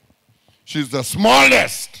then. She's the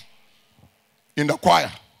smallest in the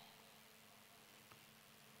choir.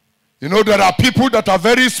 You know, there are people that are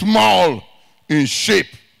very small in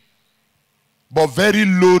shape, but very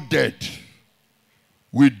loaded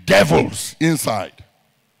with devils inside.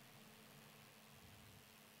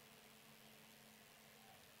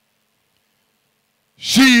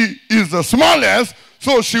 She is the smallest,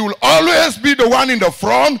 so she will always be the one in the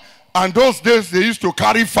front. And those days they used to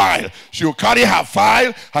carry file. She will carry her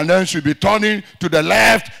file, and then she'll be turning to the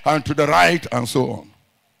left and to the right and so on.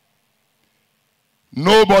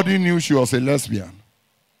 Nobody knew she was a lesbian.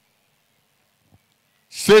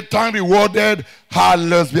 Satan rewarded her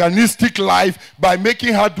lesbianistic life by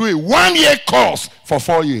making her do a 1-year course for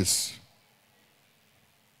 4 years.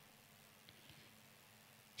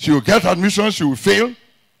 She will get admission, she will fail.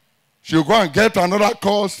 She will go and get another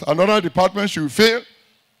course, another department, she will fail.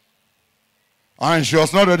 And she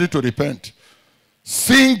was not ready to repent.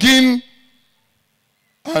 Singing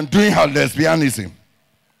and doing her lesbianism.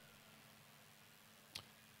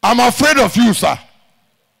 I'm afraid of you, sir.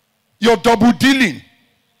 You're double dealing.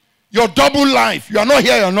 Your double life. You are not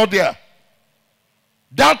here, you are not there.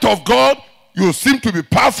 That of God, you seem to be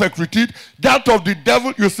perfect with it. That of the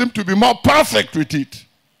devil, you seem to be more perfect with it.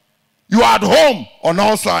 You are at home on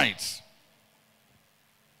all sides.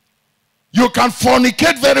 You can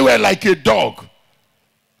fornicate very well like a dog.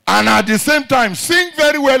 And at the same time, sing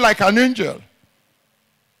very well like an angel.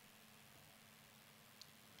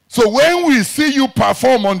 So when we see you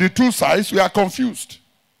perform on the two sides, we are confused.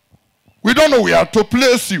 We don't know where to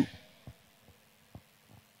place you.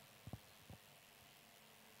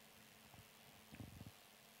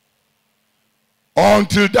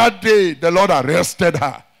 Until that day, the Lord arrested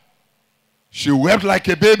her. She wept like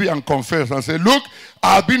a baby and confessed and said, look,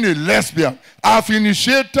 I've been a lesbian. I've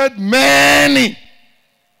initiated many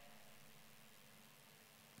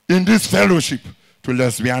in this fellowship to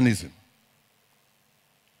lesbianism.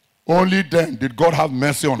 Only then did God have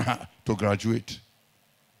mercy on her to graduate.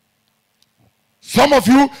 Some of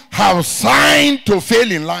you have signed to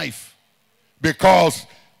fail in life because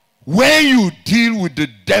when you deal with the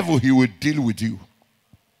devil, he will deal with you.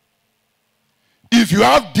 If you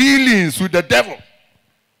have dealings with the devil,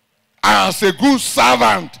 as a good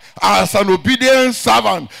servant, as an obedient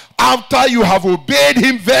servant, after you have obeyed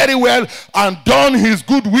him very well and done his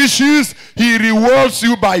good wishes, he rewards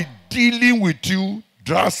you by dealing with you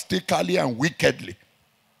drastically and wickedly.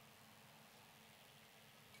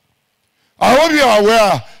 I hope you are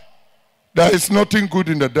aware there is nothing good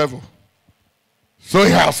in the devil. So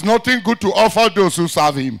he has nothing good to offer those who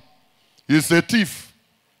serve him. He's a thief.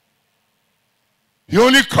 He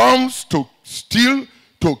only comes to steal,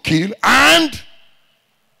 to kill, and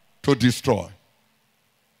to destroy.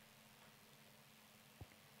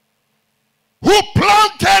 Who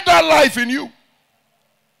planted that life in you?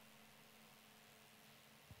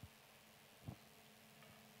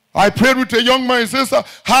 I prayed with a young man. He says,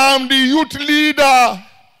 I'm the youth leader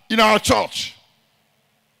in our church.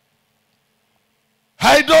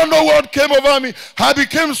 I don't know what came over me. I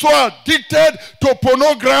became so addicted to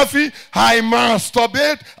pornography. I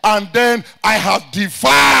masturbate, and then I have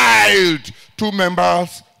defiled 2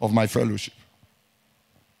 members of my fellowship.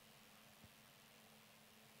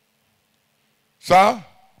 Sir,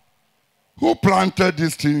 who planted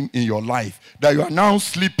this thing in your life that you are now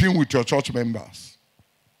sleeping with your church members?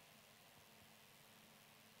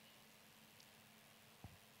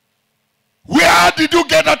 Where did you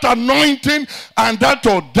get that anointing and that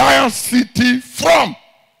audacity from?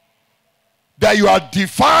 That you are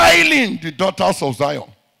defiling the daughters of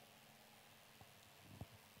Zion.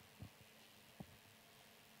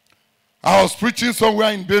 I was preaching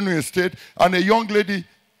somewhere in Benue State, and a young lady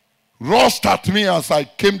rushed at me as I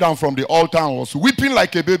came down from the altar and was weeping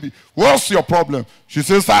like a baby. What's your problem? She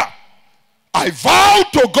says, sir, I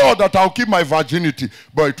vowed to God that I'll keep my virginity,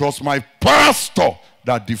 but it was my pastor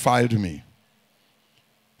that defiled me.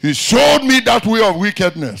 He showed me that way of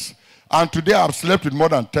wickedness. And today I've slept with more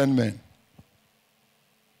than 10 men.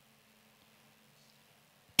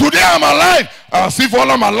 Today I'm alive as if all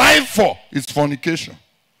I'm alive for is fornication.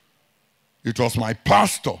 It was my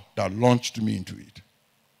pastor that launched me into it.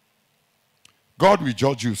 God will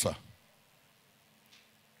judge you, sir.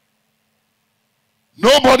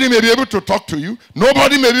 Nobody may be able to talk to you.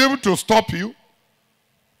 Nobody may be able to stop you.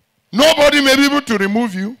 Nobody may be able to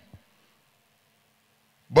remove you.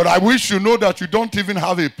 But I wish you know that you don't even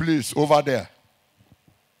have a place over there.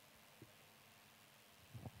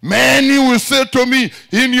 Many will say to me,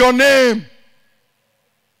 in your name,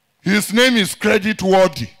 his name is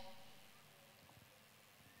credit-worthy.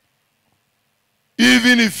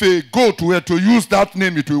 Even if a goat were to use that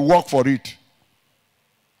name, it will work for it.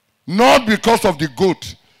 Not because of the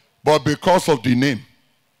goat, but because of the name.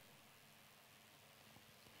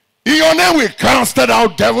 In your name we casted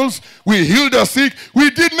out devils, we healed the sick,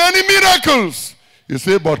 we did many miracles. He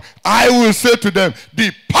said, but I will say to them,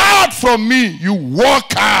 depart from me, you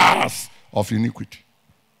workers of iniquity.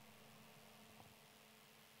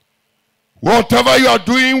 Whatever you are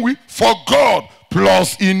doing for God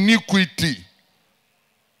plus iniquity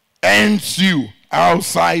ends you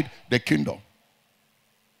outside the kingdom.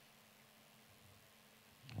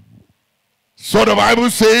 So the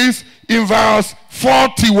Bible says in verse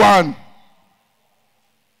 41,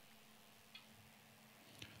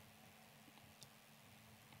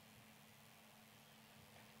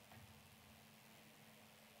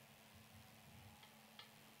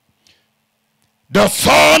 the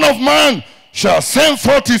Son of Man shall send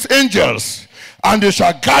forth his angels, and they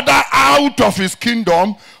shall gather out of his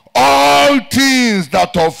kingdom all things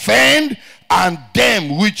that offend and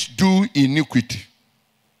them which do iniquity.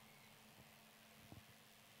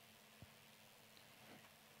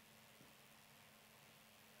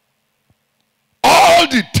 All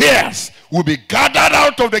the tares will be gathered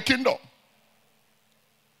out of the kingdom.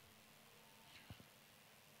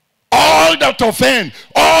 All that offend,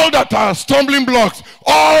 all that are stumbling blocks,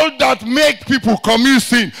 all that make people commit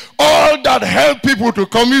sin, all that help people to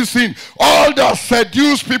commit sin, all that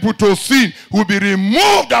seduce people to sin will be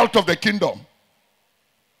removed out of the kingdom.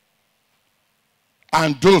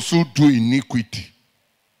 And those who do iniquity.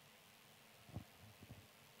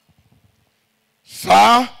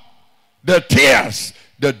 Sir, the tears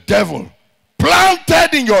the devil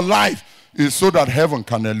planted in your life is so that heaven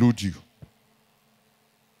can elude you.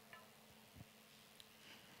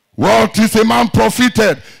 What is a man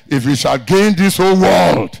profited if he shall gain this whole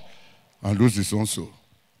world and lose his own soul?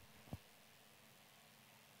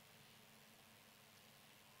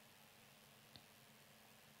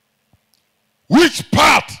 Which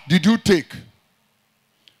path did you take?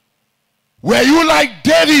 Were you like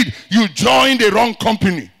David? You joined the wrong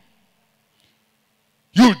company.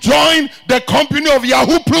 You joined the company of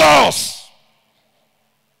Yahoo Plus.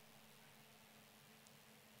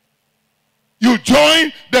 You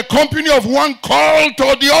join the company of one cult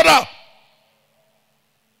or the other.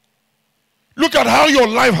 Look at how your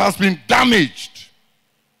life has been damaged.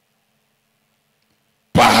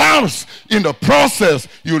 Perhaps in the process,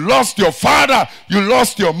 you lost your father, you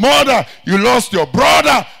lost your mother, you lost your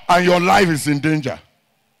brother, and your life is in danger.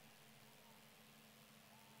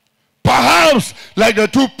 Perhaps, like the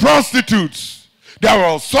two prostitutes, there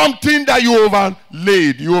was something that you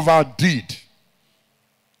overlaid, you overdid.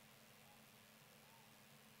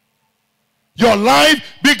 Your life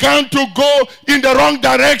began to go in the wrong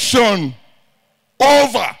direction.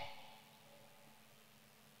 Over.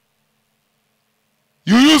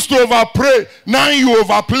 You used to overpray, now you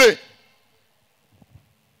overplay.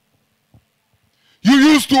 You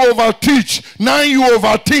used to overteach, now you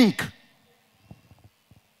overthink.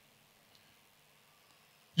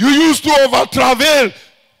 You used to overtravel,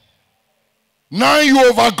 now you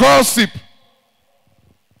overgossip.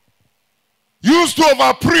 You used to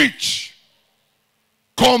overpreach.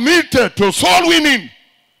 Committed to soul winning.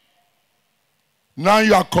 Now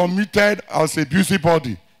you are committed as a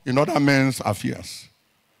busybody in other men's affairs.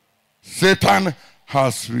 Satan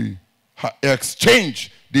has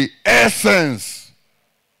exchanged the essence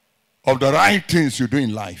of the right things you do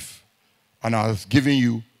in life and has given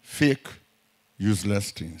you fake,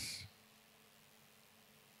 useless things.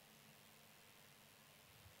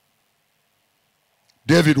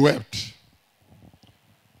 David wept.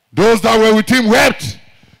 Those that were with him wept.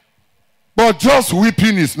 But just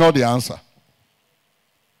weeping is not the answer.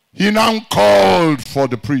 He now called for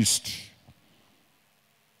the priest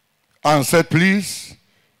and said, please,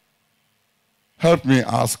 help me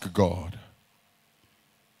ask God.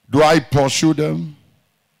 Do I pursue them?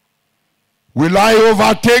 Will I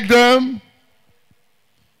overtake them?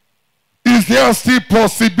 Is there still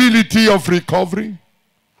possibility of recovery?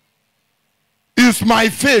 Is my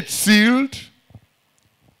fate sealed?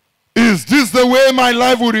 Is this the way my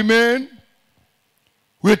life will remain?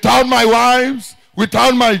 Without my wives,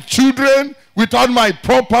 without my children, without my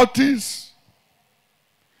properties?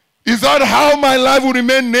 Is that how my life will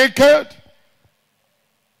remain naked?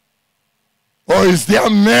 Or is there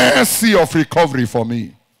mercy of recovery for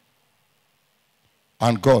me?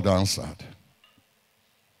 And God answered.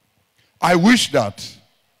 I wish that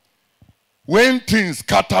when things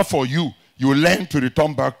scatter for you, you learn to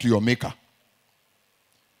return back to your maker.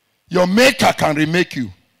 Your maker can remake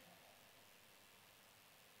you.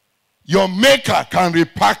 Your maker can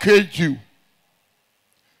repackage you.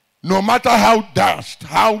 No matter how dashed,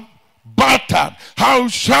 how battered, how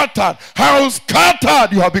shattered, how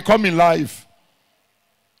scattered you have become in life,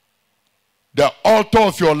 the author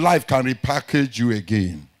of your life can repackage you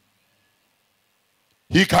again.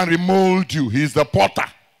 He can remold you. He's the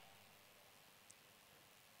potter.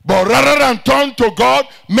 But rather than turn to God,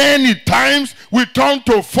 many times we turn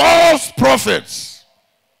to false prophets.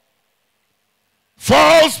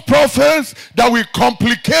 False prophets that will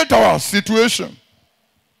complicate our situation.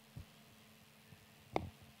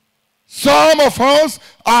 Some of us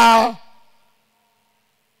are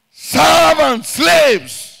servants,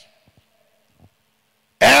 slaves.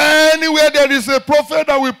 Anywhere there is a prophet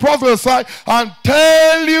that will prophesy and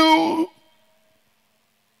tell you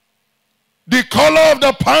the color of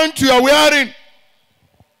the pant you are wearing,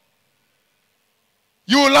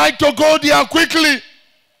 you would like to go there quickly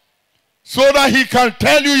so that he can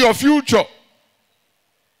tell you your future.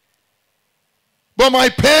 But my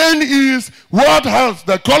pain is, what has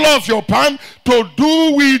the color of your pant to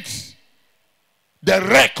do with the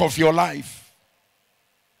wreck of your life?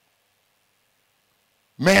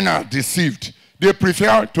 Men are deceived. They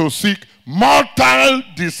prefer to seek mortal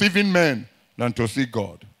deceiving men than to seek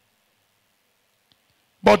God.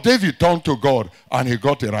 But David turned to God and he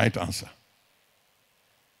got the right answer.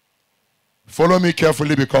 Follow me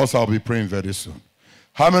carefully because I'll be praying very soon.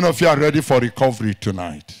 How many of you are ready for recovery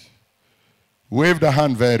tonight? Wave the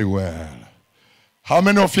hand very well. How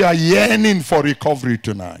many of you are yearning for recovery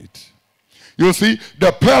tonight? You see,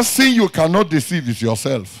 the person you cannot deceive is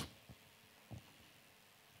yourself.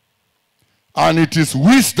 And it is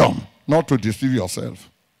wisdom not to deceive yourself.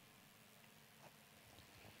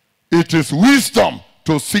 It is wisdom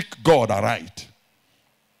to seek God aright.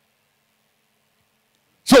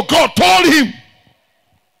 So God told him,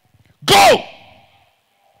 go.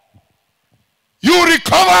 You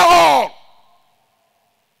recover all.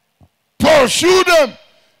 Pursue them.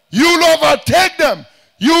 You'll overtake them.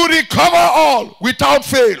 You recover all without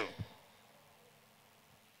fail.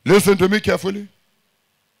 Listen to me carefully.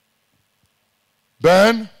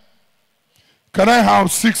 Then, can I have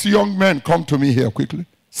 6 young men come to me here quickly?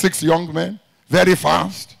 6 young men. Very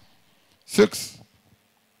fast. 6.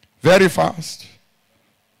 Very fast.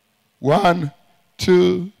 1,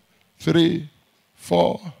 2, 3,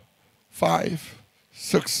 4, 5,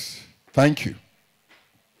 6. Thank you.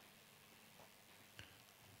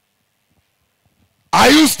 Are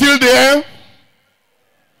you still there?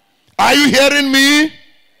 Are you hearing me?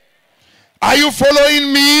 Are you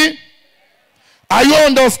following me? Are you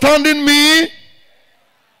understanding me?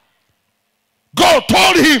 God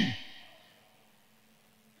told him,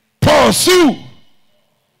 pursue.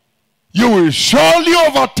 You will surely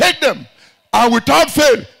overtake them, and without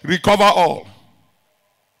fail, recover all.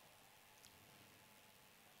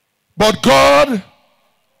 But God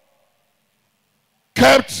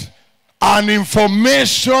kept an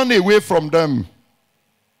information away from them.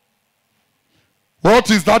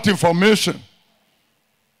 What is that information?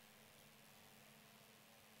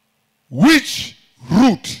 Which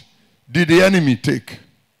route did the enemy take?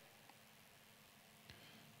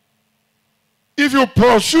 If you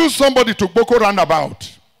pursue somebody to Boko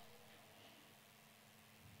roundabout,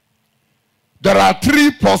 there are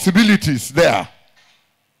 3 possibilities there.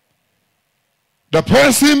 The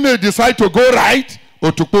person may decide to go right,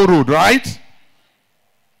 Otukpo Road, right?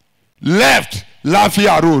 Left,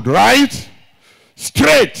 Lafia Road, right?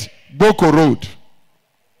 Straight, Boko Road.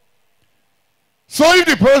 So if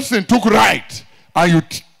the person took right and you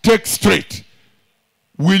take straight,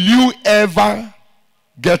 will you ever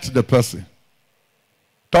get the person?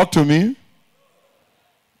 Talk to me.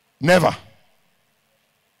 Never.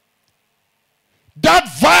 That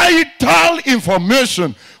vital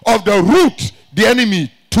information of the route the enemy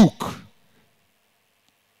took,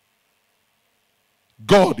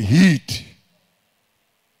 God hid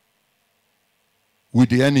with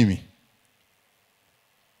the enemy.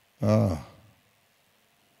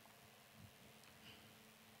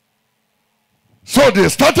 So they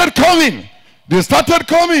started coming. They started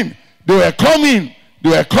coming. They were coming. They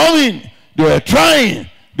were coming. They were trying.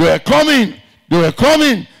 They were coming. They were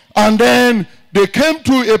coming. And then they came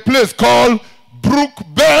to a place called Brook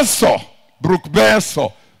Berso. Brook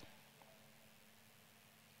Berso.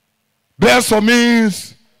 Berso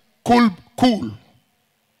means cool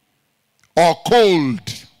or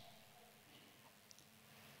cold.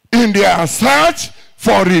 In their search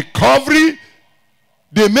for recovery,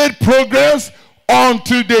 they made progress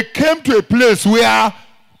until they came to a place where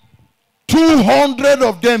 200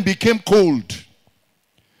 of them became cold.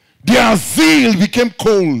 Their zeal became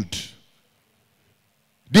cold.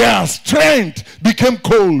 Their strength became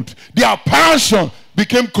cold. Their passion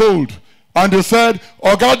became cold. And they said,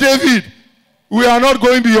 Oga David, we are not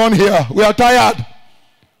going beyond here. We are tired.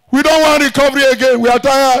 We don't want recovery again. We are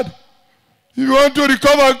tired. If you want to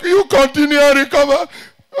recover, you continue and recover.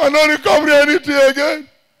 And not recover anything again.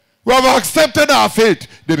 We have accepted our fate.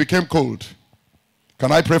 They became cold.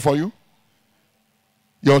 Can I pray for you?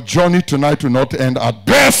 Your journey tonight will not end at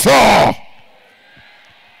Bethel.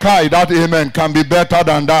 Kai, that amen can be better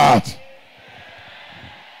than that.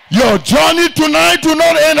 Your journey tonight will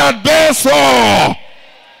not end at Bethel.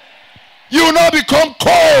 You will not become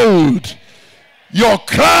cold. Your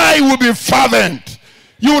cry will be fervent.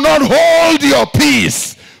 You will not hold your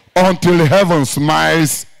peace until heaven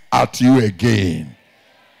smiles at you again.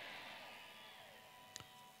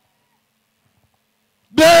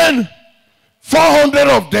 Then 400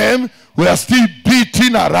 of them were still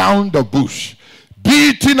beating around the bush.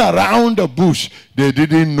 Beating around the bush. They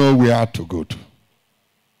didn't know where to go to.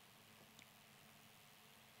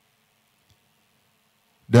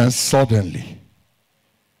 Then suddenly,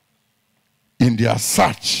 in their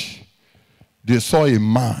search, they saw a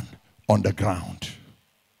man on the ground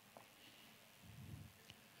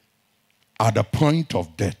at the point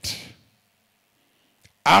of death.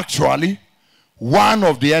 Actually, one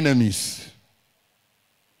of the enemies.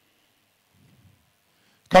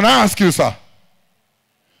 Can I ask you, sir?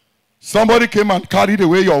 Somebody came and carried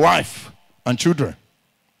away your wife and children.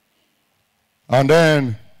 And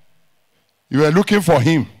then you were looking for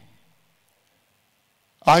him.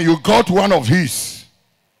 And you got one of his.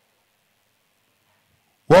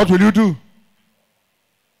 What will you do?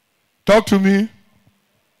 Talk to me.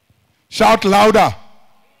 Shout louder.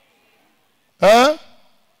 Huh?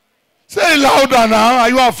 Say louder now. Are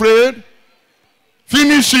you afraid?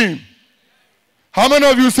 Finish him. How many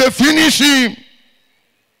of you say, finish him?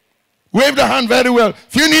 Wave the hand very well.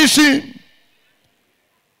 Finish him.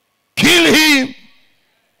 Kill him.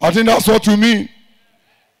 I think that's what you mean.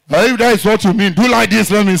 If that is what you mean, do like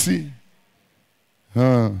this, let me see.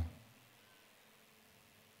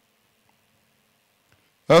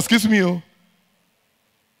 Excuse me. Oh.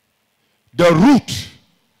 The route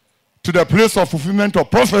to the place of fulfillment of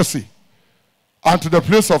prophecy and to the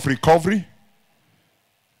place of recovery,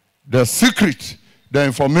 the secret, the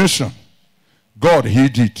information, God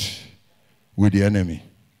hid it with the enemy.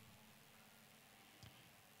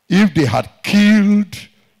 If they had killed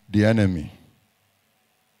the enemy,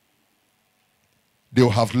 they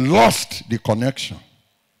would have lost the connection.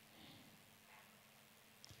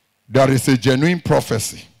 There is a genuine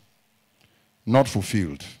prophecy not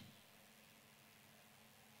fulfilled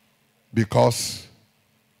because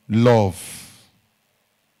love,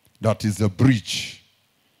 that is the bridge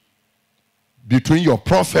between your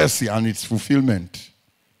prophecy and its fulfillment,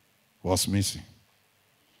 was missing.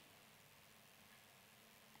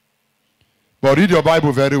 But read your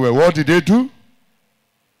Bible very well. What did they do?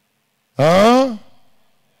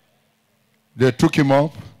 They took him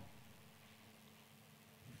up.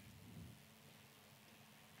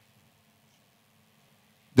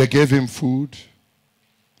 They gave him food.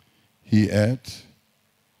 He ate.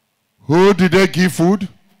 Who did they give food?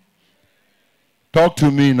 Talk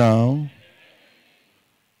to me now.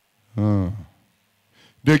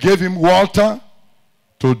 They gave him water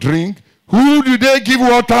to drink. Who did they give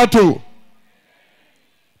water to?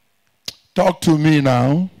 Talk to me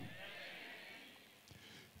now.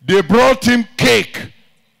 They brought him cake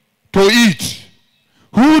to eat.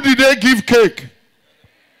 Who did they give cake?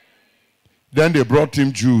 Then they brought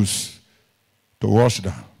him juice to wash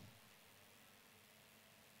down.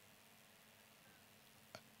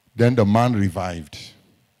 Then the man revived.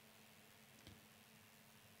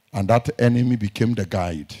 And that enemy became the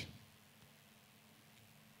guide.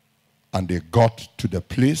 And they got to the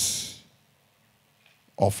place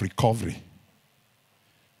of recovery.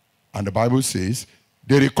 And the Bible says,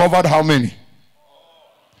 they recovered how many?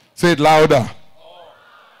 Say it louder.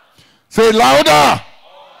 Say it louder.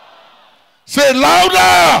 Say it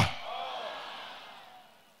louder.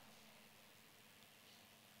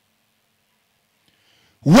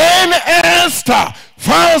 When Esther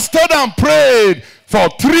fasted and prayed for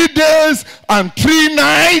 3 days and 3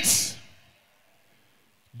 nights,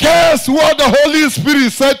 guess what the Holy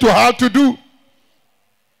Spirit said to her to do?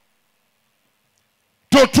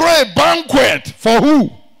 To throw a banquet for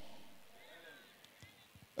who?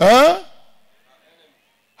 Her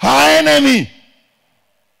enemy.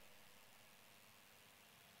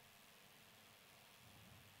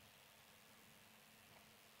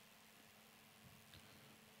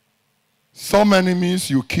 Some enemies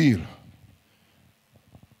you kill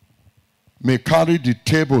may carry the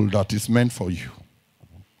table that is meant for you.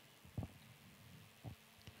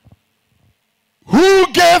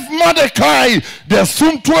 Who gave Mordecai the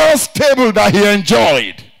sumptuous table that he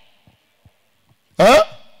enjoyed?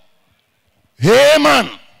 Haman.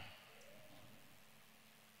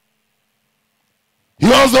 He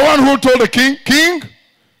was the one who told the king, King,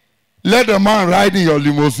 let the man ride in your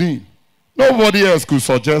limousine. Nobody else could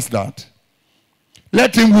suggest that.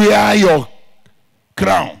 Let him wear your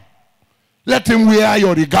crown. Let him wear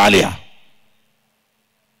your regalia.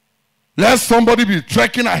 Let somebody be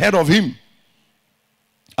trekking ahead of him.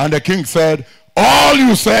 And the king said, all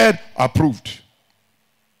you said, approved.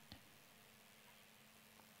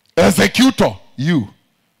 Executor, you.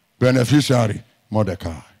 Beneficiary,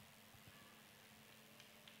 Mordecai.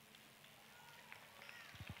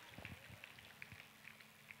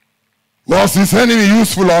 Was his enemy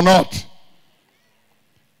useful or not?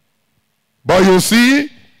 But you see,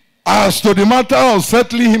 as to the matter of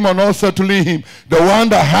settling him or not settling him, the one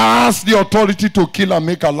that has the authority to kill and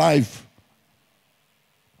make alive,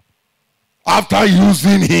 after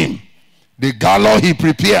using him, the gallows he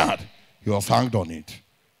prepared, he was hanged on it.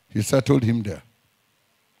 He settled him there.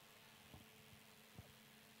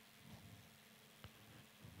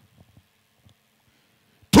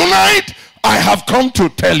 Tonight, I have come to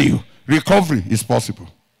tell you, recovery is possible.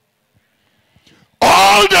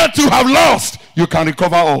 All that you have lost, you can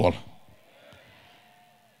recover all.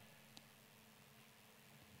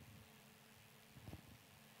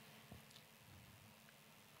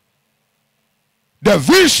 The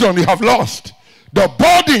vision you have lost, the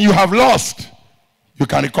burden you have lost, you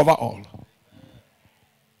can recover all.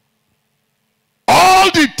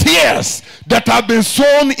 All the tears that have been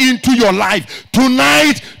sown into your life,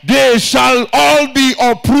 tonight they shall all be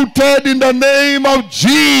uprooted in the name of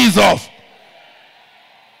Jesus.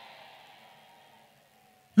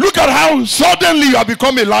 Look at how suddenly you have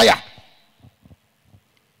become a liar.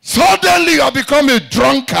 Suddenly you have become a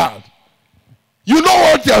drunkard. You know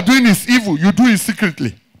what you are doing is evil. You do it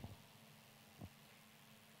secretly.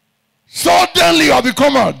 Suddenly you have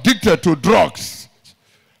become addicted to drugs.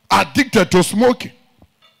 Addicted to smoking.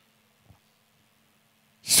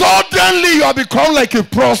 Suddenly you have become like a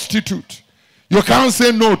prostitute. You can't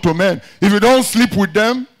say no to men. If you don't sleep with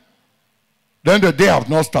them, then the day has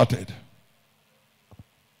not started.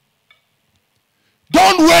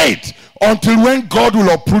 Don't wait until when God will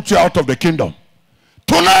uproot you out of the kingdom.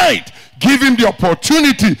 Tonight, give him the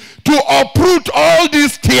opportunity to uproot all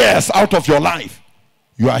these tears out of your life.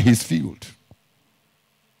 You are his field.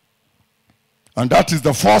 And that is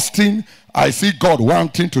the first thing I see God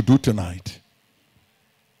wanting to do tonight.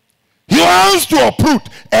 He wants to uproot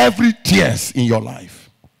every tears in your life.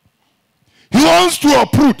 He wants to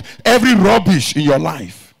uproot every rubbish in your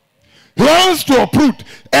life. He wants to uproot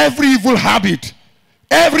every evil habit,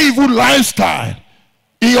 every evil lifestyle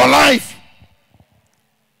in your life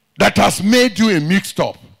that has made you a mixed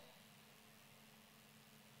up.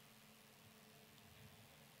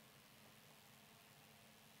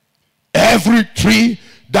 Every tree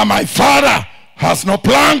that my Father has not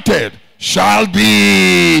planted shall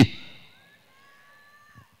be.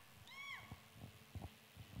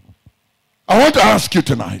 I want to ask you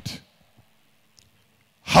tonight,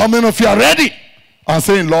 how many of you are ready and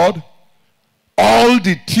saying, Lord, all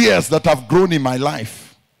the tears that have grown in my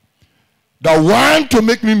life that want to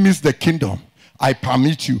make me miss the kingdom, I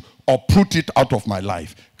permit you, or put it out of my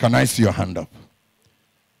life. Can I see your hand up?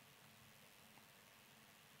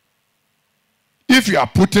 If you are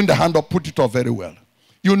putting the hand up, put it up very well.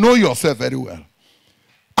 You know yourself very well.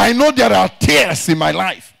 I know there are tears in my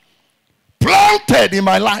life, planted in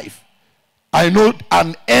my life. I know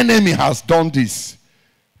an enemy has done this,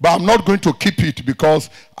 but I'm not going to keep it because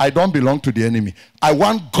I don't belong to the enemy. I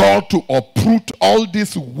want God to uproot all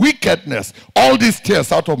this wickedness, all these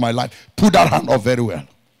tears out of my life. Put that hand up very well,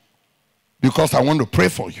 because I want to pray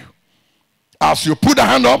for you. As you put the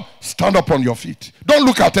hand up, stand up on your feet. Don't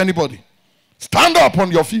look at anybody. Stand up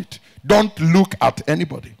on your feet. Don't look at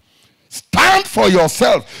anybody. Stand for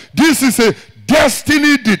yourself. This is a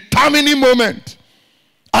destiny-determining moment.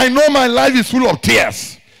 I know my life is full of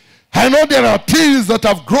tears. I know there are things that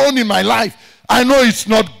have grown in my life. I know it's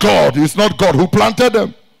not God. It's not God who planted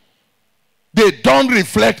them. They don't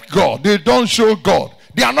reflect God. They don't show God.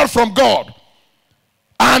 They are not from God.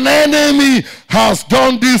 An enemy has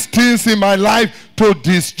done these things in my life to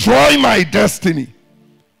destroy my destiny.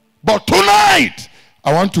 But tonight,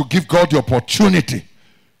 I want to give God the opportunity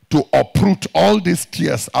to uproot all these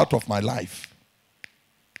tears out of my life.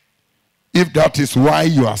 If that is why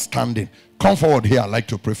you are standing, come forward here. I'd like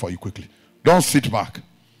to pray for you quickly. Don't sit back.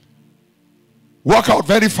 Walk out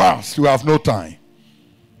very fast. We have no time.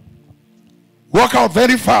 Walk out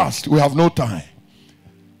very fast. We have no time.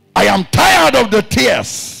 I am tired of the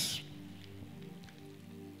tears.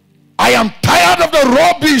 I am tired of the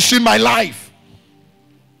rubbish in my life.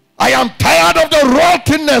 I am tired of the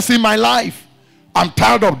rottenness in my life. I'm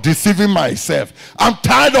tired of deceiving myself. I'm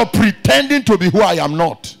tired of pretending to be who I am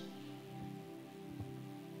not.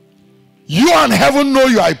 You and heaven know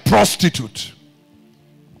you are a prostitute.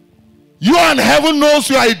 You and heaven knows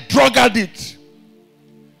you are a drug addict.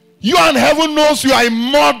 You and heaven knows you are a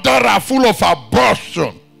murderer full of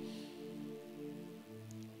abortion.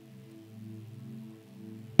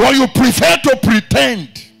 But you prefer to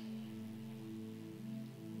pretend.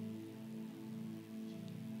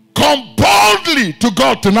 Come boldly to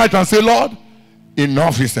God tonight and say, Lord,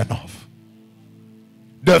 enough is enough.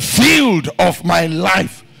 The field of my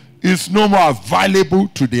life is no more available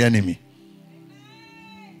to the enemy.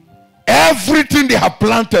 Everything they have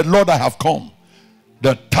planted, Lord, I have come.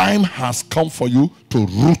 The time has come for you to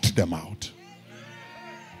root them out.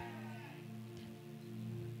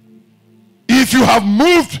 If you have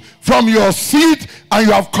moved from your seat and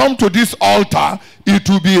you have come to this altar, it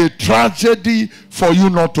will be a tragedy for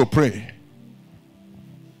you not to pray.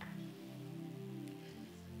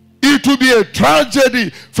 It will be a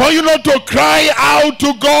tragedy for you not to cry out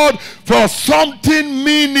to God for something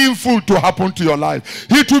meaningful to happen to your life.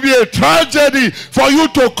 It will be a tragedy for you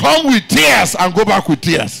to come with tears and go back with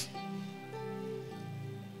tears.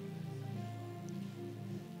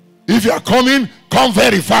 If you are coming, come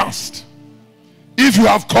very fast. If you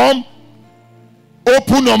have come,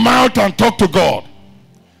 open your mouth and talk to God.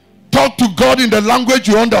 Talk to God in the language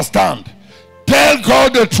you understand. Tell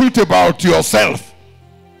God the truth about yourself.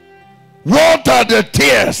 What are the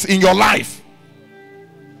tears in your life?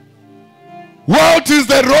 What is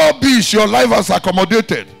the rubbish your life has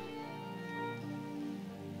accommodated?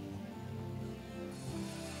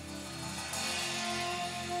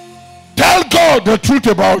 Tell God the truth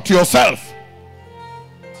about yourself.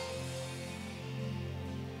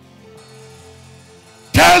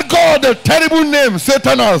 Tell God the terrible name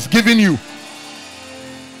Satan has given you.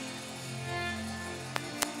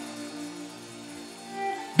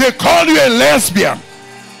 They call you a lesbian.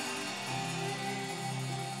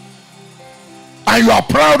 And you are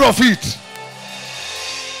proud of it.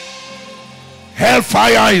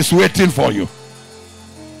 Hellfire is waiting for you.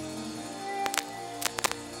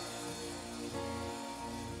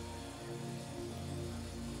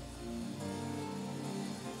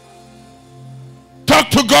 Talk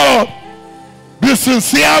to God. Be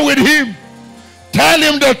sincere with him. Tell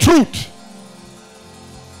him the truth.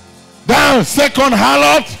 That second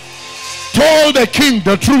harlot told the king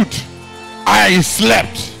the truth. I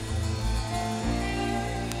slept.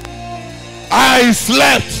 I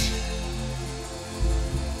slept.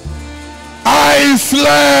 I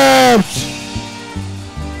slept.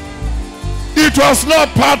 It was not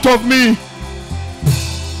part of me.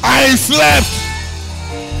 I slept.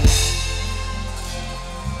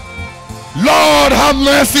 Lord, have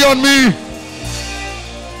mercy on me.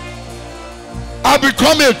 I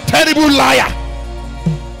become a terrible liar.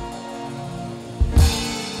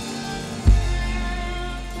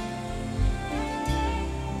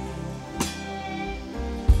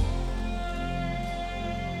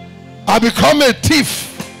 I become a thief.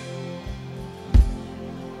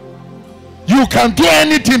 You can do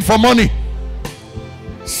anything for money.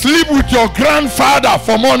 Sleep with your grandfather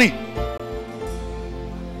for money.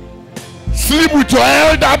 Sleep with your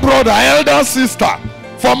elder brother, elder sister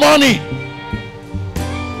for money.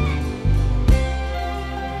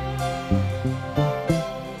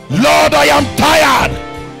 Lord, I am tired.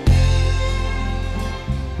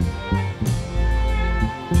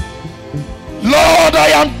 Lord, I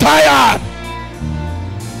am tired.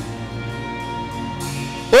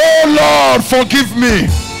 Oh Lord, forgive me.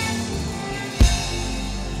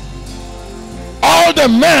 All the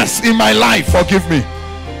mess in my life, forgive me.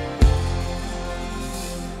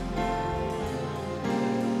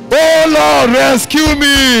 Oh Lord, rescue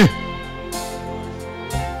me.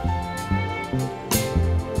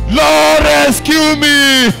 Lord, rescue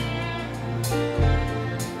me.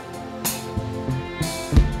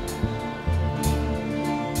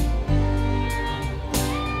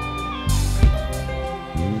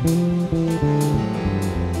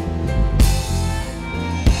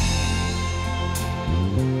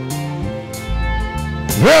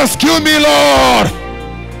 Rescue me, Lord.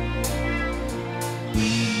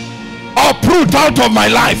 Uproot out of my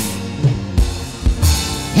life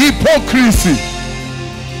hypocrisy.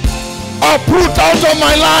 Uproot out of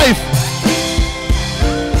my life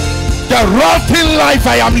the rotten life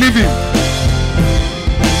I am living.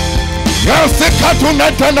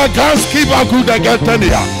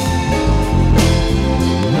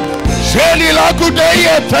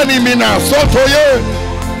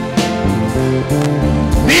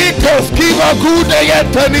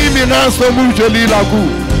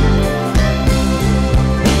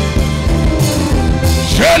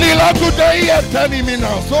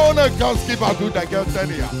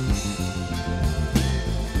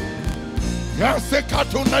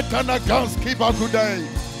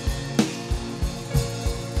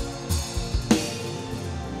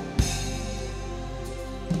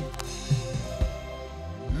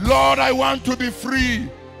 Lord, I want to be free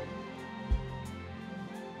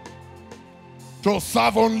to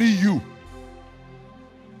serve only you.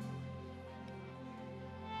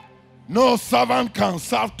 No servant can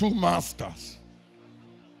serve two masters.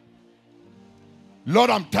 Lord,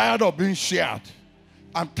 I'm tired of being shared.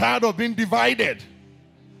 I'm tired of being divided.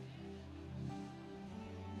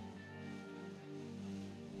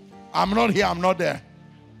 I'm not here, I'm not there.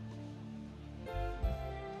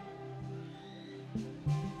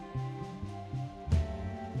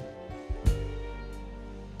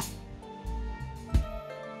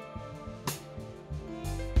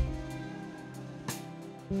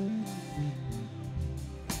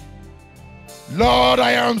 Lord,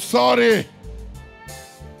 I am sorry.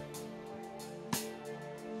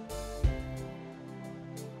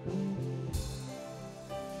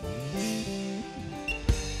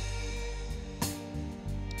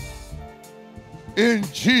 In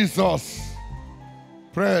Jesus'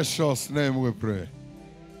 precious name we pray.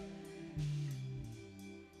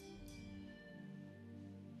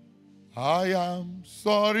 I am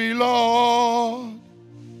sorry, Lord.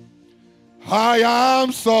 I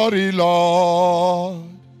am sorry, Lord.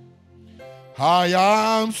 I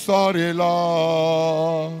am sorry,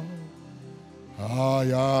 Lord. I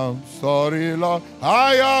am sorry, Lord.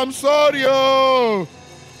 I am sorry, oh.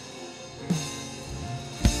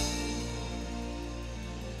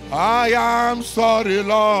 I am sorry,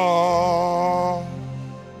 Lord.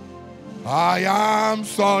 I am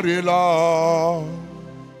sorry, Lord.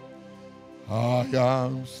 I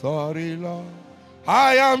am sorry, Lord.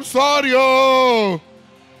 I am sorry, oh.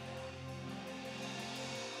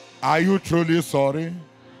 Are you truly sorry?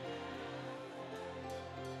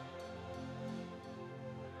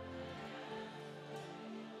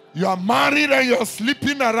 You are married and you're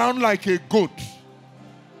sleeping around like a goat.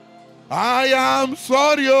 I am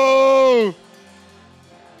sorry, oh.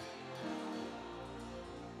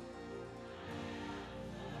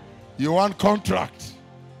 You want contract.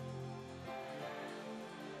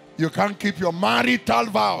 You can't keep your marital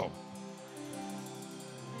vow.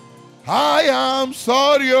 I am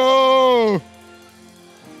sorry, oh.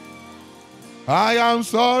 I am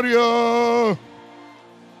sorry, oh.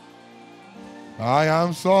 I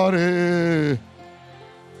am sorry.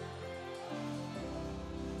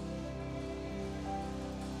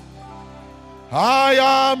 I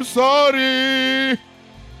am sorry.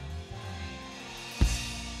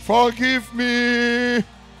 Forgive me,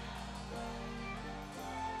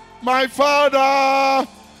 my Father.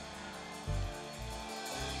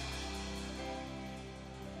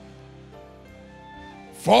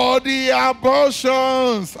 For the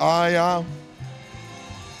abortions I am.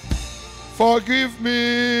 Forgive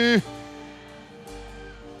me.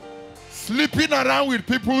 Sleeping around with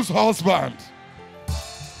people's husband.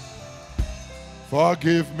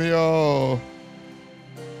 Forgive me, oh.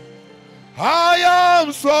 I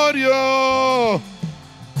am sorry, oh.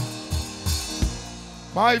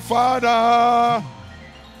 My Father,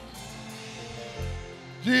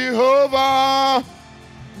 Jehovah,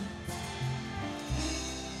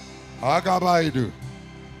 Agbike.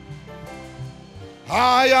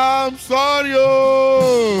 I am sorry,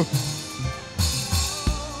 oh.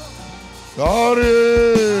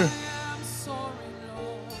 Sorry.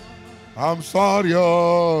 I'm sorry,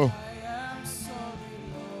 oh.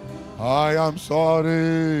 I am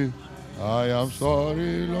sorry. I am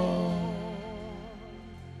sorry, Lord.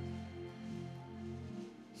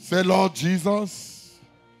 Say, Lord Jesus,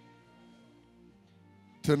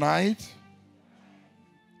 tonight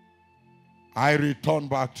I return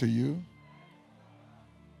back to you.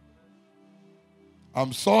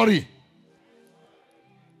 I'm sorry.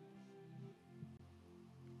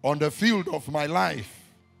 On the field of my life,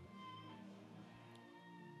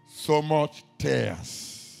 so much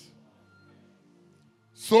tears,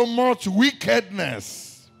 so much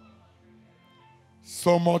wickedness,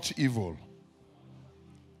 so much evil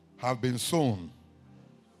have been sown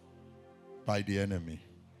by the enemy.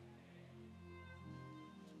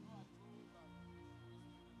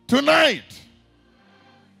 Tonight,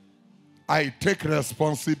 I take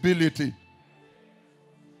responsibility.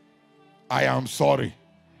 I am sorry.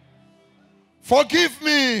 Forgive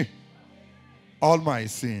me all my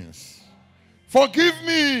sins. Forgive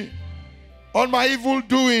me all my evil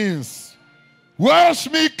doings. Wash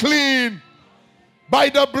me clean by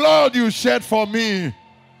the blood you shed for me.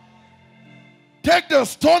 Take the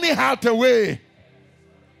stony heart away.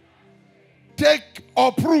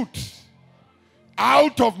 Uproot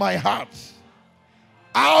out of my heart,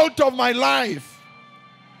 out of my life,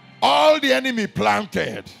 all the enemy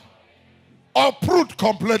planted. Uproot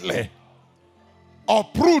completely.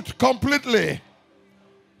 Uproot completely.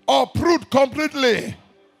 Uproot completely.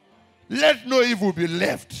 Let no evil be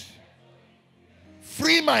left.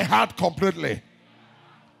 Free my heart completely.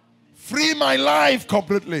 Free my life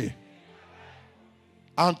completely.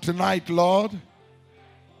 And tonight, Lord,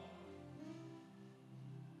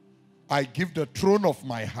 I give the throne of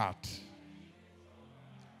my heart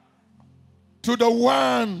to the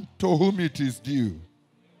one to whom it is due,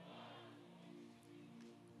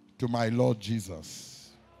 to my Lord Jesus.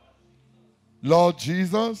 Lord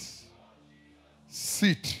Jesus,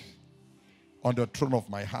 sit on the throne of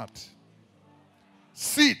my heart.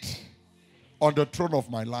 Sit on the throne of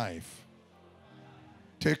my life.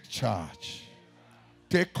 Take charge.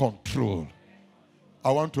 Take control.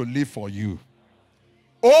 I want to live for you.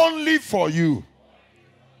 Only for you.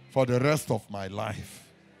 For the rest of my life.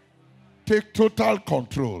 Take total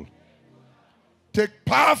control. Take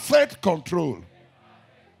perfect control.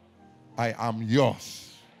 I am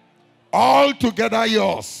yours. Altogether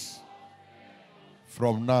yours.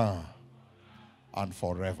 From now and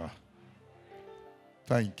forever.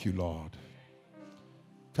 Thank you, Lord.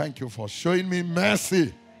 Thank you for showing me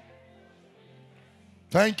mercy.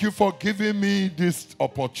 Thank you for giving me this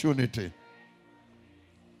opportunity.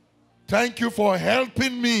 Thank you for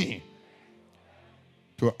helping me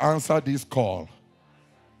to answer this call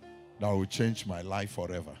that will change my life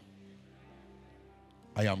forever.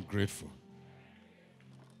 I am grateful.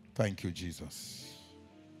 Thank you, Jesus.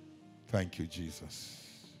 Thank you, Jesus.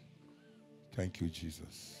 Thank you,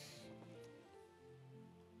 Jesus.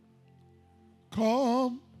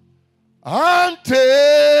 Come and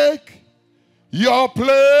take your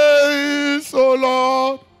place, O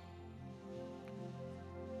Lord.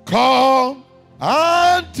 Come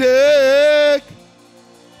and take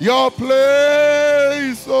your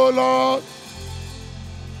place, O Lord,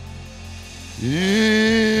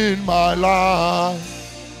 in my life.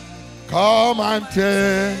 Come and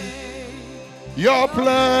take your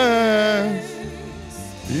place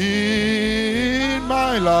in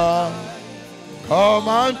my life. Come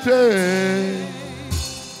and take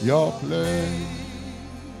your place.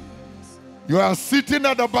 You are sitting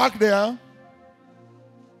at the back there.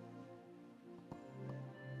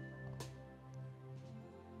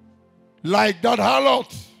 Like that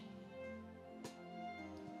harlot.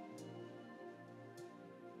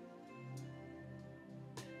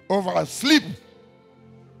 Oversleep,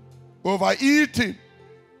 overeating,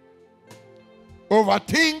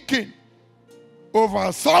 overthinking,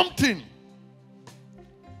 over something,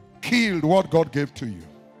 killed what God gave to you.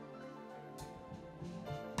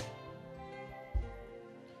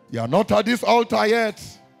 You are not at this altar yet.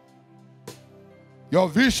 Your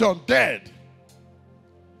vision dead.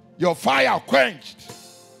 Your fire quenched.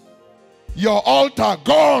 Your altar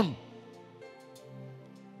gone.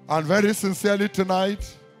 And very sincerely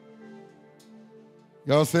tonight,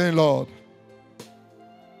 you're saying, Lord,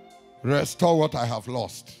 restore what I have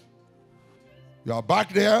lost. You are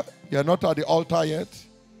back there. You're not at the altar yet.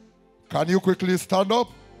 Can you quickly stand up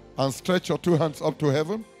and stretch your two hands up to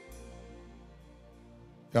heaven?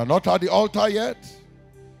 You are not at the altar yet.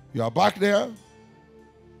 You are back there.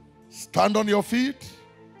 Stand on your feet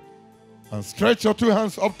and stretch your two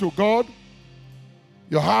hands up to God.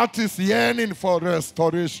 Your heart is yearning for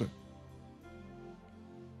restoration.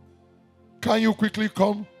 Can you quickly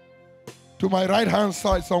come to my right hand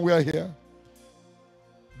side somewhere here?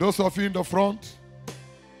 Those of you in the front,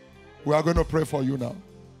 we are going to pray for you now.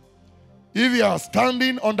 If you are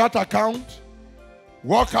standing on that account,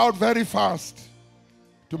 walk out very fast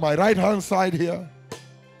to my right hand side here.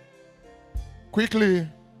 Quickly,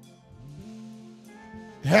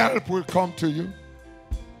 help will come to you.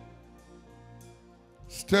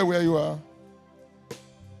 Stay where you are.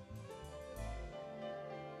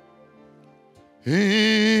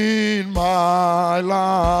 In my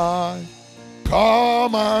life,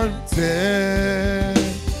 come and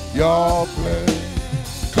take your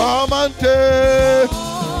place. Come and take.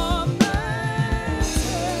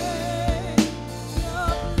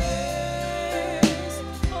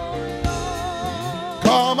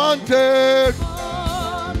 Come and take.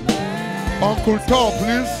 Uncle Tom,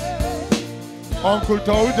 please. Uncle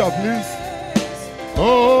Tauda, please.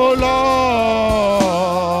 Oh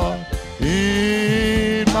Lord,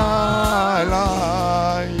 in my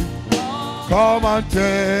life, come and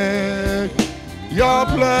take your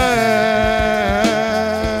place.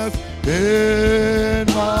 In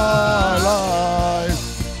my life,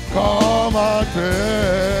 come and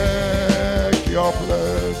take your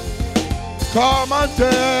place. Come and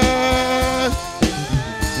take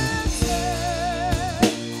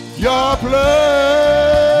your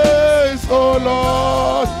place, oh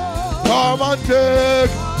Lord. Come and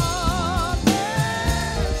take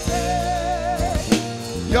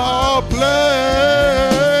your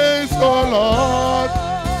place, oh Lord,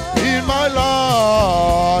 in my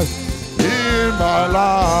life, in my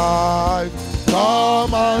life.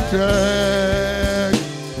 Come and take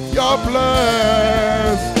your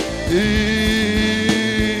place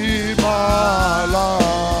in my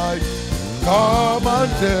life. Come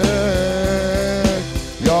and take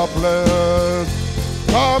your place.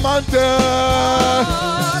 Come and take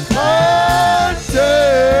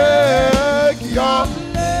your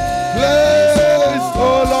place,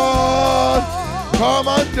 oh Lord. Come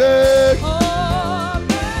and take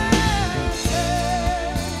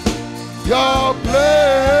your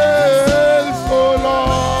place, oh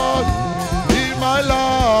Lord, in my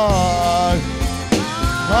life,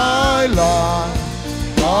 my life.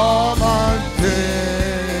 Come and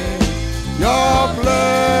take your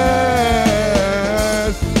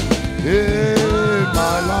place in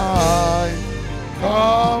my life.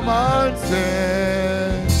 Come and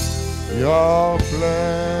take your place.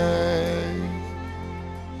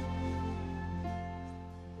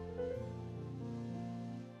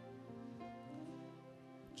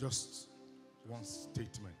 Just one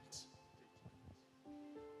statement.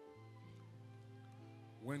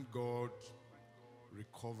 When God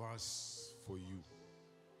recovers for you,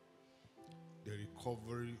 the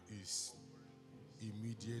recovery is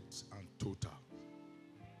immediate and total.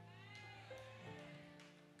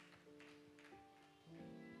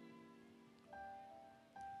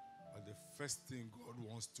 first thing God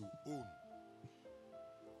wants to own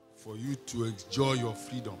for you to enjoy your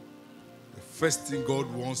freedom, the first thing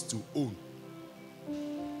God wants to own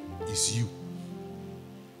is you.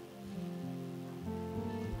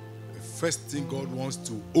 The first thing God wants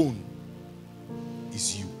to own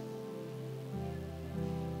is you.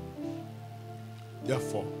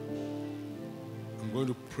 Therefore, I'm going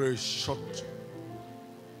to pray a short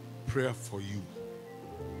prayer for you.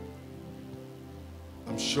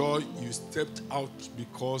 I'm sure you stepped out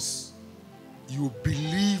because you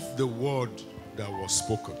believe the word that was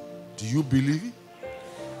spoken. Do you believe it?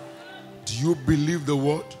 Do you believe the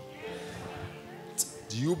word?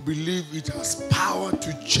 Do you believe it has power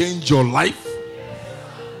to change your life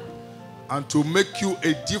and to make you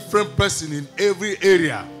a different person in every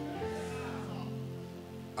area?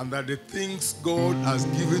 And that the things God has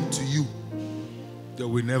given to you, they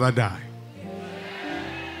will never die.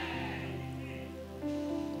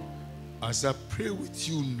 As I pray with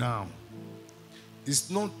you now,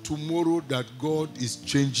 it's not tomorrow that God is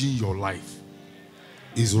changing your life.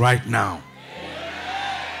 It's right now.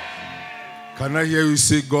 Can I hear you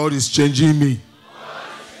say, God is changing me?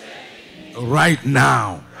 Right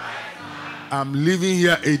now. I'm living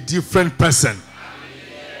here a different person.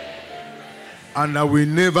 And I will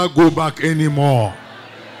never go back anymore.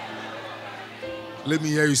 Let me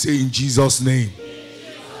hear you say, in Jesus' name.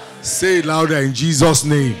 Say it louder, in Jesus'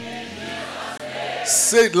 name.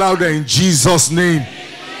 Say it louder, in Jesus' name.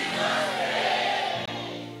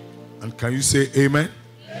 And can you say amen?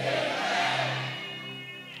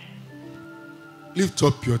 Lift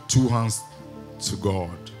up your two hands to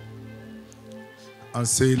God and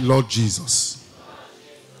say, Lord Jesus,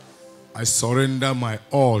 I surrender my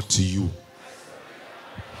all to you.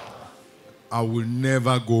 I will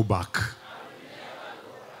never go back.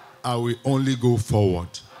 I will only go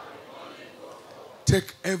forward.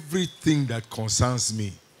 Take everything that concerns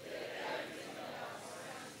me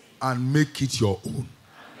and make it your own.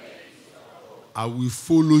 I will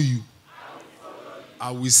follow you.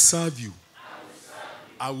 I will serve you.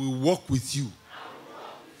 I will walk with you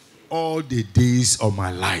all the days of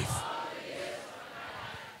my life.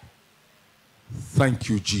 Thank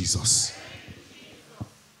you, Jesus.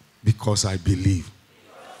 Because I believe.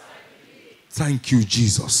 Thank you,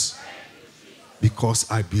 Jesus. Because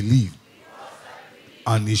I believe.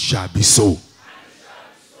 And it shall be so.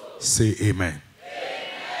 Say amen.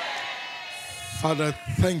 Father,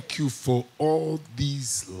 thank you for all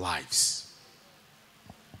these lives.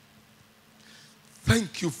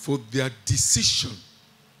 Thank you for their decision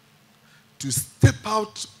to step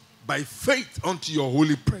out by faith unto your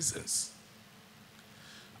holy presence.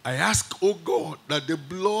 I ask, oh God, that the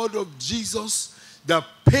blood of Jesus that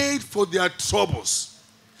paid for their troubles,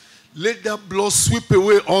 let that blood sweep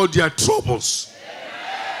away all their troubles.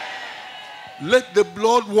 Let the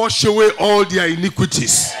blood wash away all their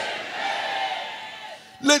iniquities.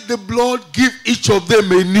 Let the blood give each of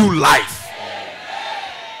them a new life.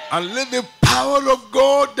 And let the power of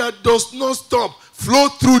God that does not stop flow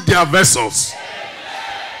through their vessels.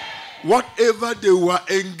 Whatever they were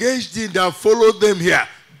engaged in that followed them here,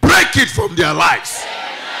 break it from their lives.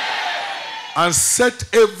 And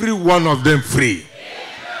set every one of them free.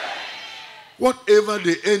 Whatever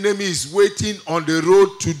the enemy is waiting on the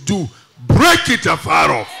road to do, break it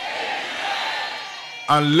afar off.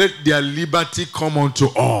 And let their liberty come unto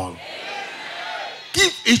all.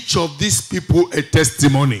 Give each of these people a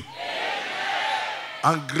testimony.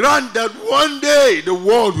 And grant that one day the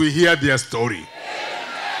world will hear their story.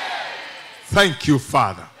 Thank you,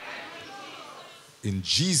 Father. In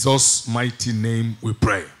Jesus' mighty name we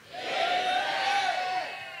pray.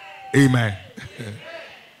 Amen.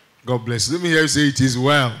 God bless you. Let me hear you say, it is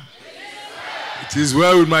well. It is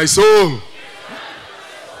well with my soul.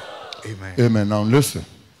 Amen. Amen. Now listen.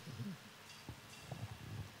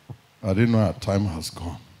 I didn't know our time has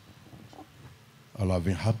gone. I'll have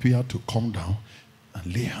been happier to come down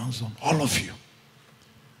and lay hands on all of you.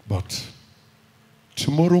 But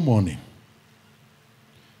tomorrow morning,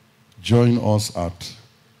 join us at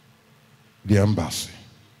the embassy.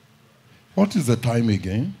 What is the time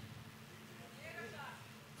again?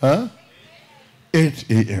 8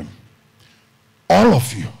 a.m. All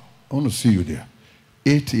of you, I want to see you there.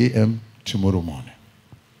 8 a.m. tomorrow morning.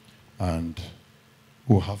 And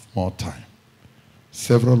we'll have more time.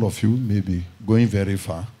 Several of you may be going very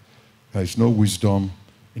far. There is no wisdom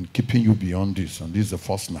in keeping you beyond this. And this is the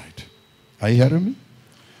first night. Are you hearing me?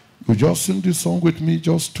 You just sing this song with me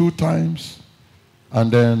just 2 times.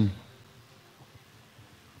 And then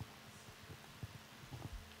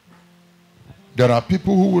there are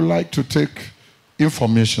people who would like to take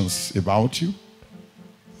informations about you.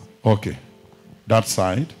 Okay. that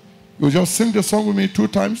side. You just sing the song with me 2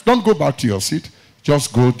 times. Don't go back to your seat.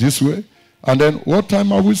 Just go this way. And then, what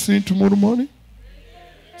time are we singing tomorrow morning?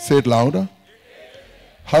 Say it louder.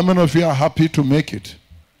 How many of you are happy to make it?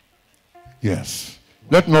 Yes.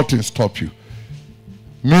 Let nothing stop you.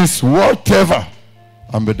 Miss whatever,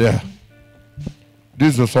 and be there.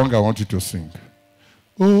 This is the song I want you to sing.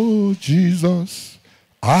 Oh, Jesus,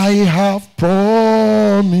 I have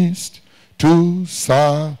promised to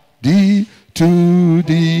serve thee to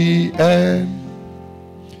the end.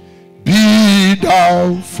 Be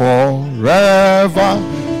thou forever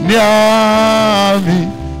near me,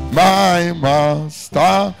 my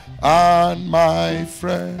master and my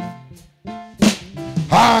friend.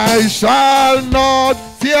 I shall not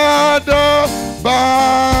fear the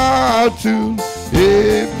battle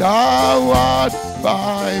if thou art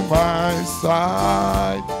by my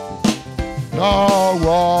side. No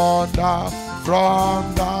wonder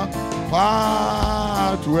from the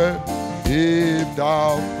pathway if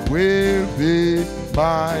thou wilt be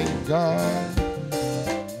my guide.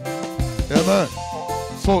 Amen.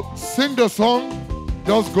 So sing the song.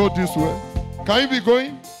 Just go this way. Can you be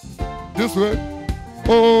going this way?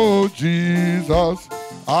 Oh, Jesus,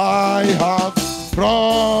 I have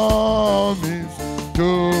promised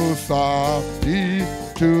to serve thee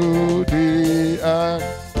to the end.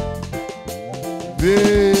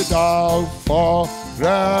 Be thou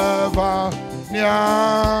forever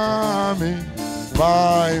near me,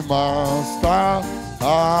 my master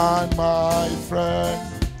and my friend.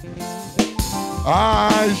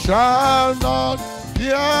 I shall not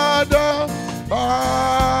fear the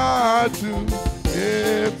battle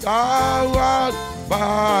if thou art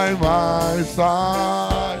by my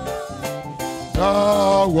side.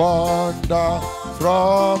 No wonder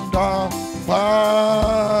from the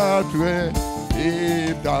pathway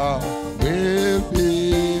if thou